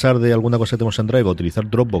Series de pasar de alguna cosa que tenemos en Drive a utilizar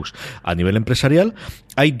Dropbox a nivel empresarial.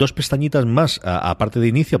 Hay dos pestañitas más, aparte de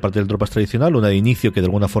inicio, aparte del Dropbox tradicional, una de inicio que de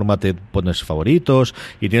alguna forma te pones favoritos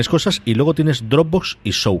y tienes cosas, y luego tienes Dropbox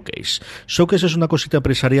y Showcase. Showcase es una cosita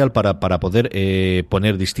empresarial para poder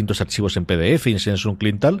poner distintos archivos en PDF y enseñas un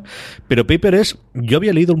client tal, pero Paper yo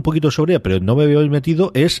había leído un poquito sobre ella, pero no me había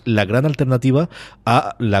metido, es la gran alternativa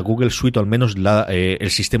a la Google Suite, o al menos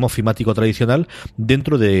el sistema ofimático tradicional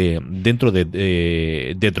dentro de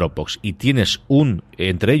Dropbox, y tienes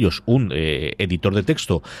entre ellos un editor de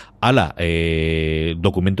texto a la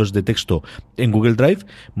documentos de texto en Google Drive,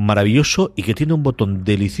 maravilloso, y que tiene un botón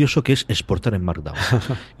delicioso que es exportar en Markdown.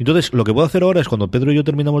 Entonces lo que puedo hacer ahora es, cuando Pedro y yo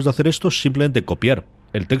terminamos de hacer esto, simplemente copiar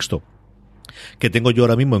el texto que tengo yo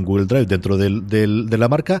ahora mismo en Google Drive dentro de la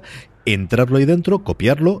marca, entrarlo ahí dentro,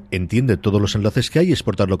 copiarlo, entiende todos los enlaces que hay y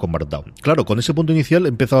exportarlo con Markdown. Claro, con ese punto inicial he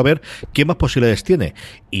empezado a ver qué más posibilidades tiene.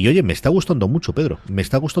 Y oye, me está gustando mucho, Pedro. Me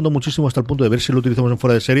está gustando muchísimo hasta el punto de ver si lo utilizamos en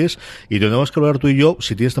Fuera de Series, y tenemos que hablar tú y yo,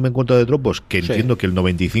 si tienes también cuenta de Dropbox, que entiendo que el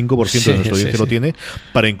 95% de nuestra audiencia lo tiene,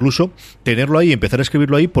 para incluso tenerlo ahí y empezar a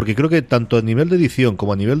escribirlo ahí, porque creo que tanto a nivel de edición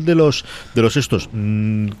como a nivel de los estos,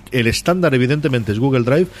 el estándar evidentemente es Google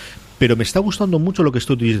Drive, pero me está gustando mucho lo que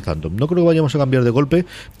estoy utilizando. No creo que vayamos a cambiar de golpe,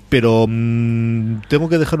 pero tengo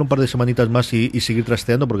que dejar un par de semanitas más y seguir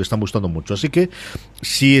trasteando, porque están gustando mucho. Así que,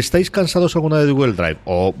 si estáis cansados alguna vez de Google Drive,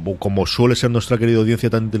 o como suele ser nuestra querida audiencia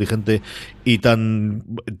tan inteligente y tan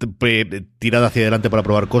tirada hacia adelante para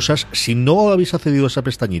probar cosas, si no habéis accedido a esa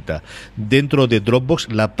pestañita dentro de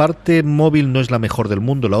Dropbox, la parte móvil no es la mejor del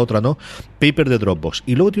mundo, la otra no, Paper de Dropbox.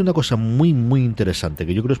 Y luego tiene una cosa muy, muy interesante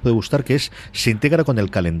que yo creo que os puede gustar, que es, se integra con el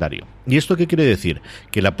calendario. ¿Y esto qué quiere decir?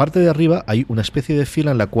 Que en la parte de arriba hay una especie de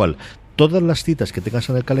fila en la cual todas las citas que tengas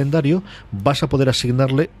en el calendario vas a poder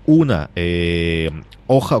asignarle una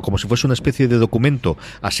hoja, como si fuese una especie de documento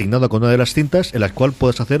asignado con una de las cintas, en la cual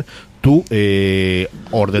puedas hacer tu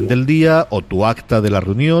orden del día, o tu acta de la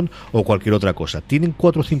reunión, o cualquier otra cosa. Tienen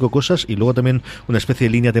 4 o 5 cosas, y luego también una especie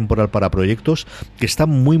de línea temporal para proyectos, que está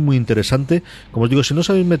muy, muy interesante. Como os digo, si no os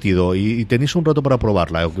habéis metido y tenéis un rato para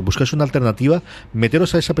probarla, o que buscáis una alternativa,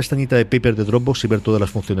 meteros a esa pestañita de Paper de Dropbox y ver todas las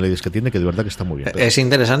funcionalidades que tiene, que de verdad que está muy bien. Es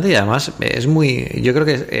interesante, y además es muy, yo creo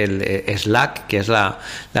que el Slack, que es la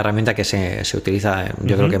herramienta que se utiliza,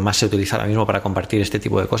 yo creo que más se utiliza ahora mismo para compartir este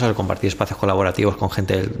tipo de cosas, compartir espacios colaborativos con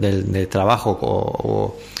gente del trabajo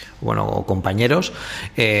o compañeros,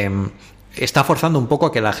 está forzando un poco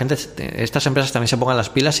a que la gente, estas empresas también se pongan las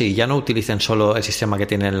pilas y ya no utilicen solo el sistema que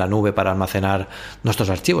tienen en la nube para almacenar nuestros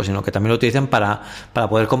archivos, sino que también lo utilicen para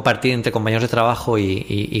poder compartir entre compañeros de trabajo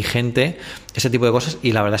y gente ese tipo de cosas.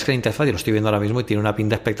 Y la verdad es que la interfaz, yo lo estoy viendo ahora mismo y tiene una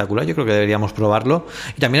pinta espectacular. Yo creo que deberíamos probarlo.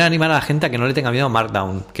 Y también animar a la gente a que no le tenga miedo a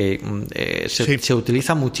Markdown, que se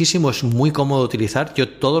utiliza muchísimo, es muy cómodo de utilizar. Yo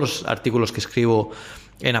todos los artículos que escribo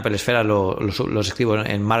en Apple Esfera los escribo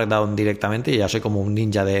en Markdown directamente y ya soy como un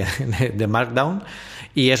ninja de Markdown,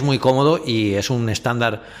 y es muy cómodo y es un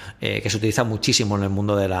estándar que se utiliza muchísimo en el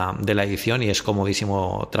mundo de la edición, y es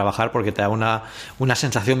comodísimo trabajar porque te da una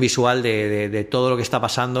sensación visual de todo lo que está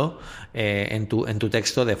pasando en tu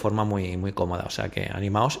texto de forma muy, muy cómoda. O sea que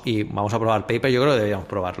animaos y vamos a probar Paper. Yo creo que deberíamos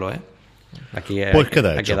probarlo, Aquí pues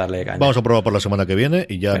queda hay hecho. que darle caña. Vamos a probar por la semana que viene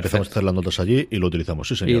y ya Perfecto. empezamos a hacer las notas allí y lo utilizamos,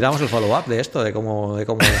 sí señor. Y damos el follow-up de esto, de cómo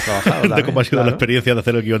hemos trabajado. De cómo ha sido claro. la experiencia de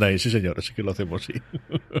hacer el guión ahí, sí señor, así que lo hacemos, sí.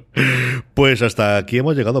 Pues hasta aquí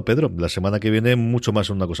hemos llegado, Pedro. La semana que viene mucho más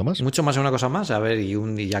una cosa más. Mucho más una cosa más, a ver,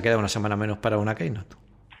 y ya queda una semana menos para una Keynote.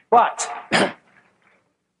 But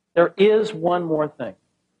there is one more thing.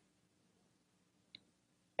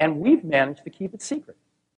 And we've managed to keep it secret.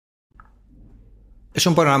 Es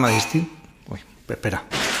un programa distinto. Uy, espera.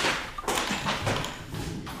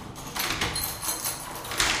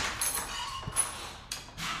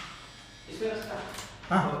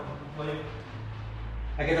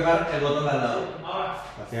 Hay que tocar el botón de al lado.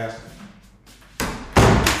 Gracias.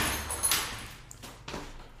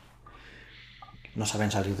 No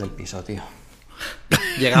saben salir del piso, tío.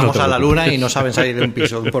 Llegamos a la luna y no saben salir de un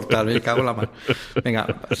piso, de un portal. Me cago en la mano. Venga,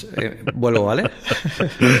 pues, vuelvo, ¿vale?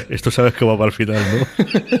 Esto sabes que va para el final, ¿no?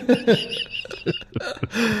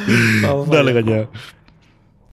 Vamos Dale, allá. caña.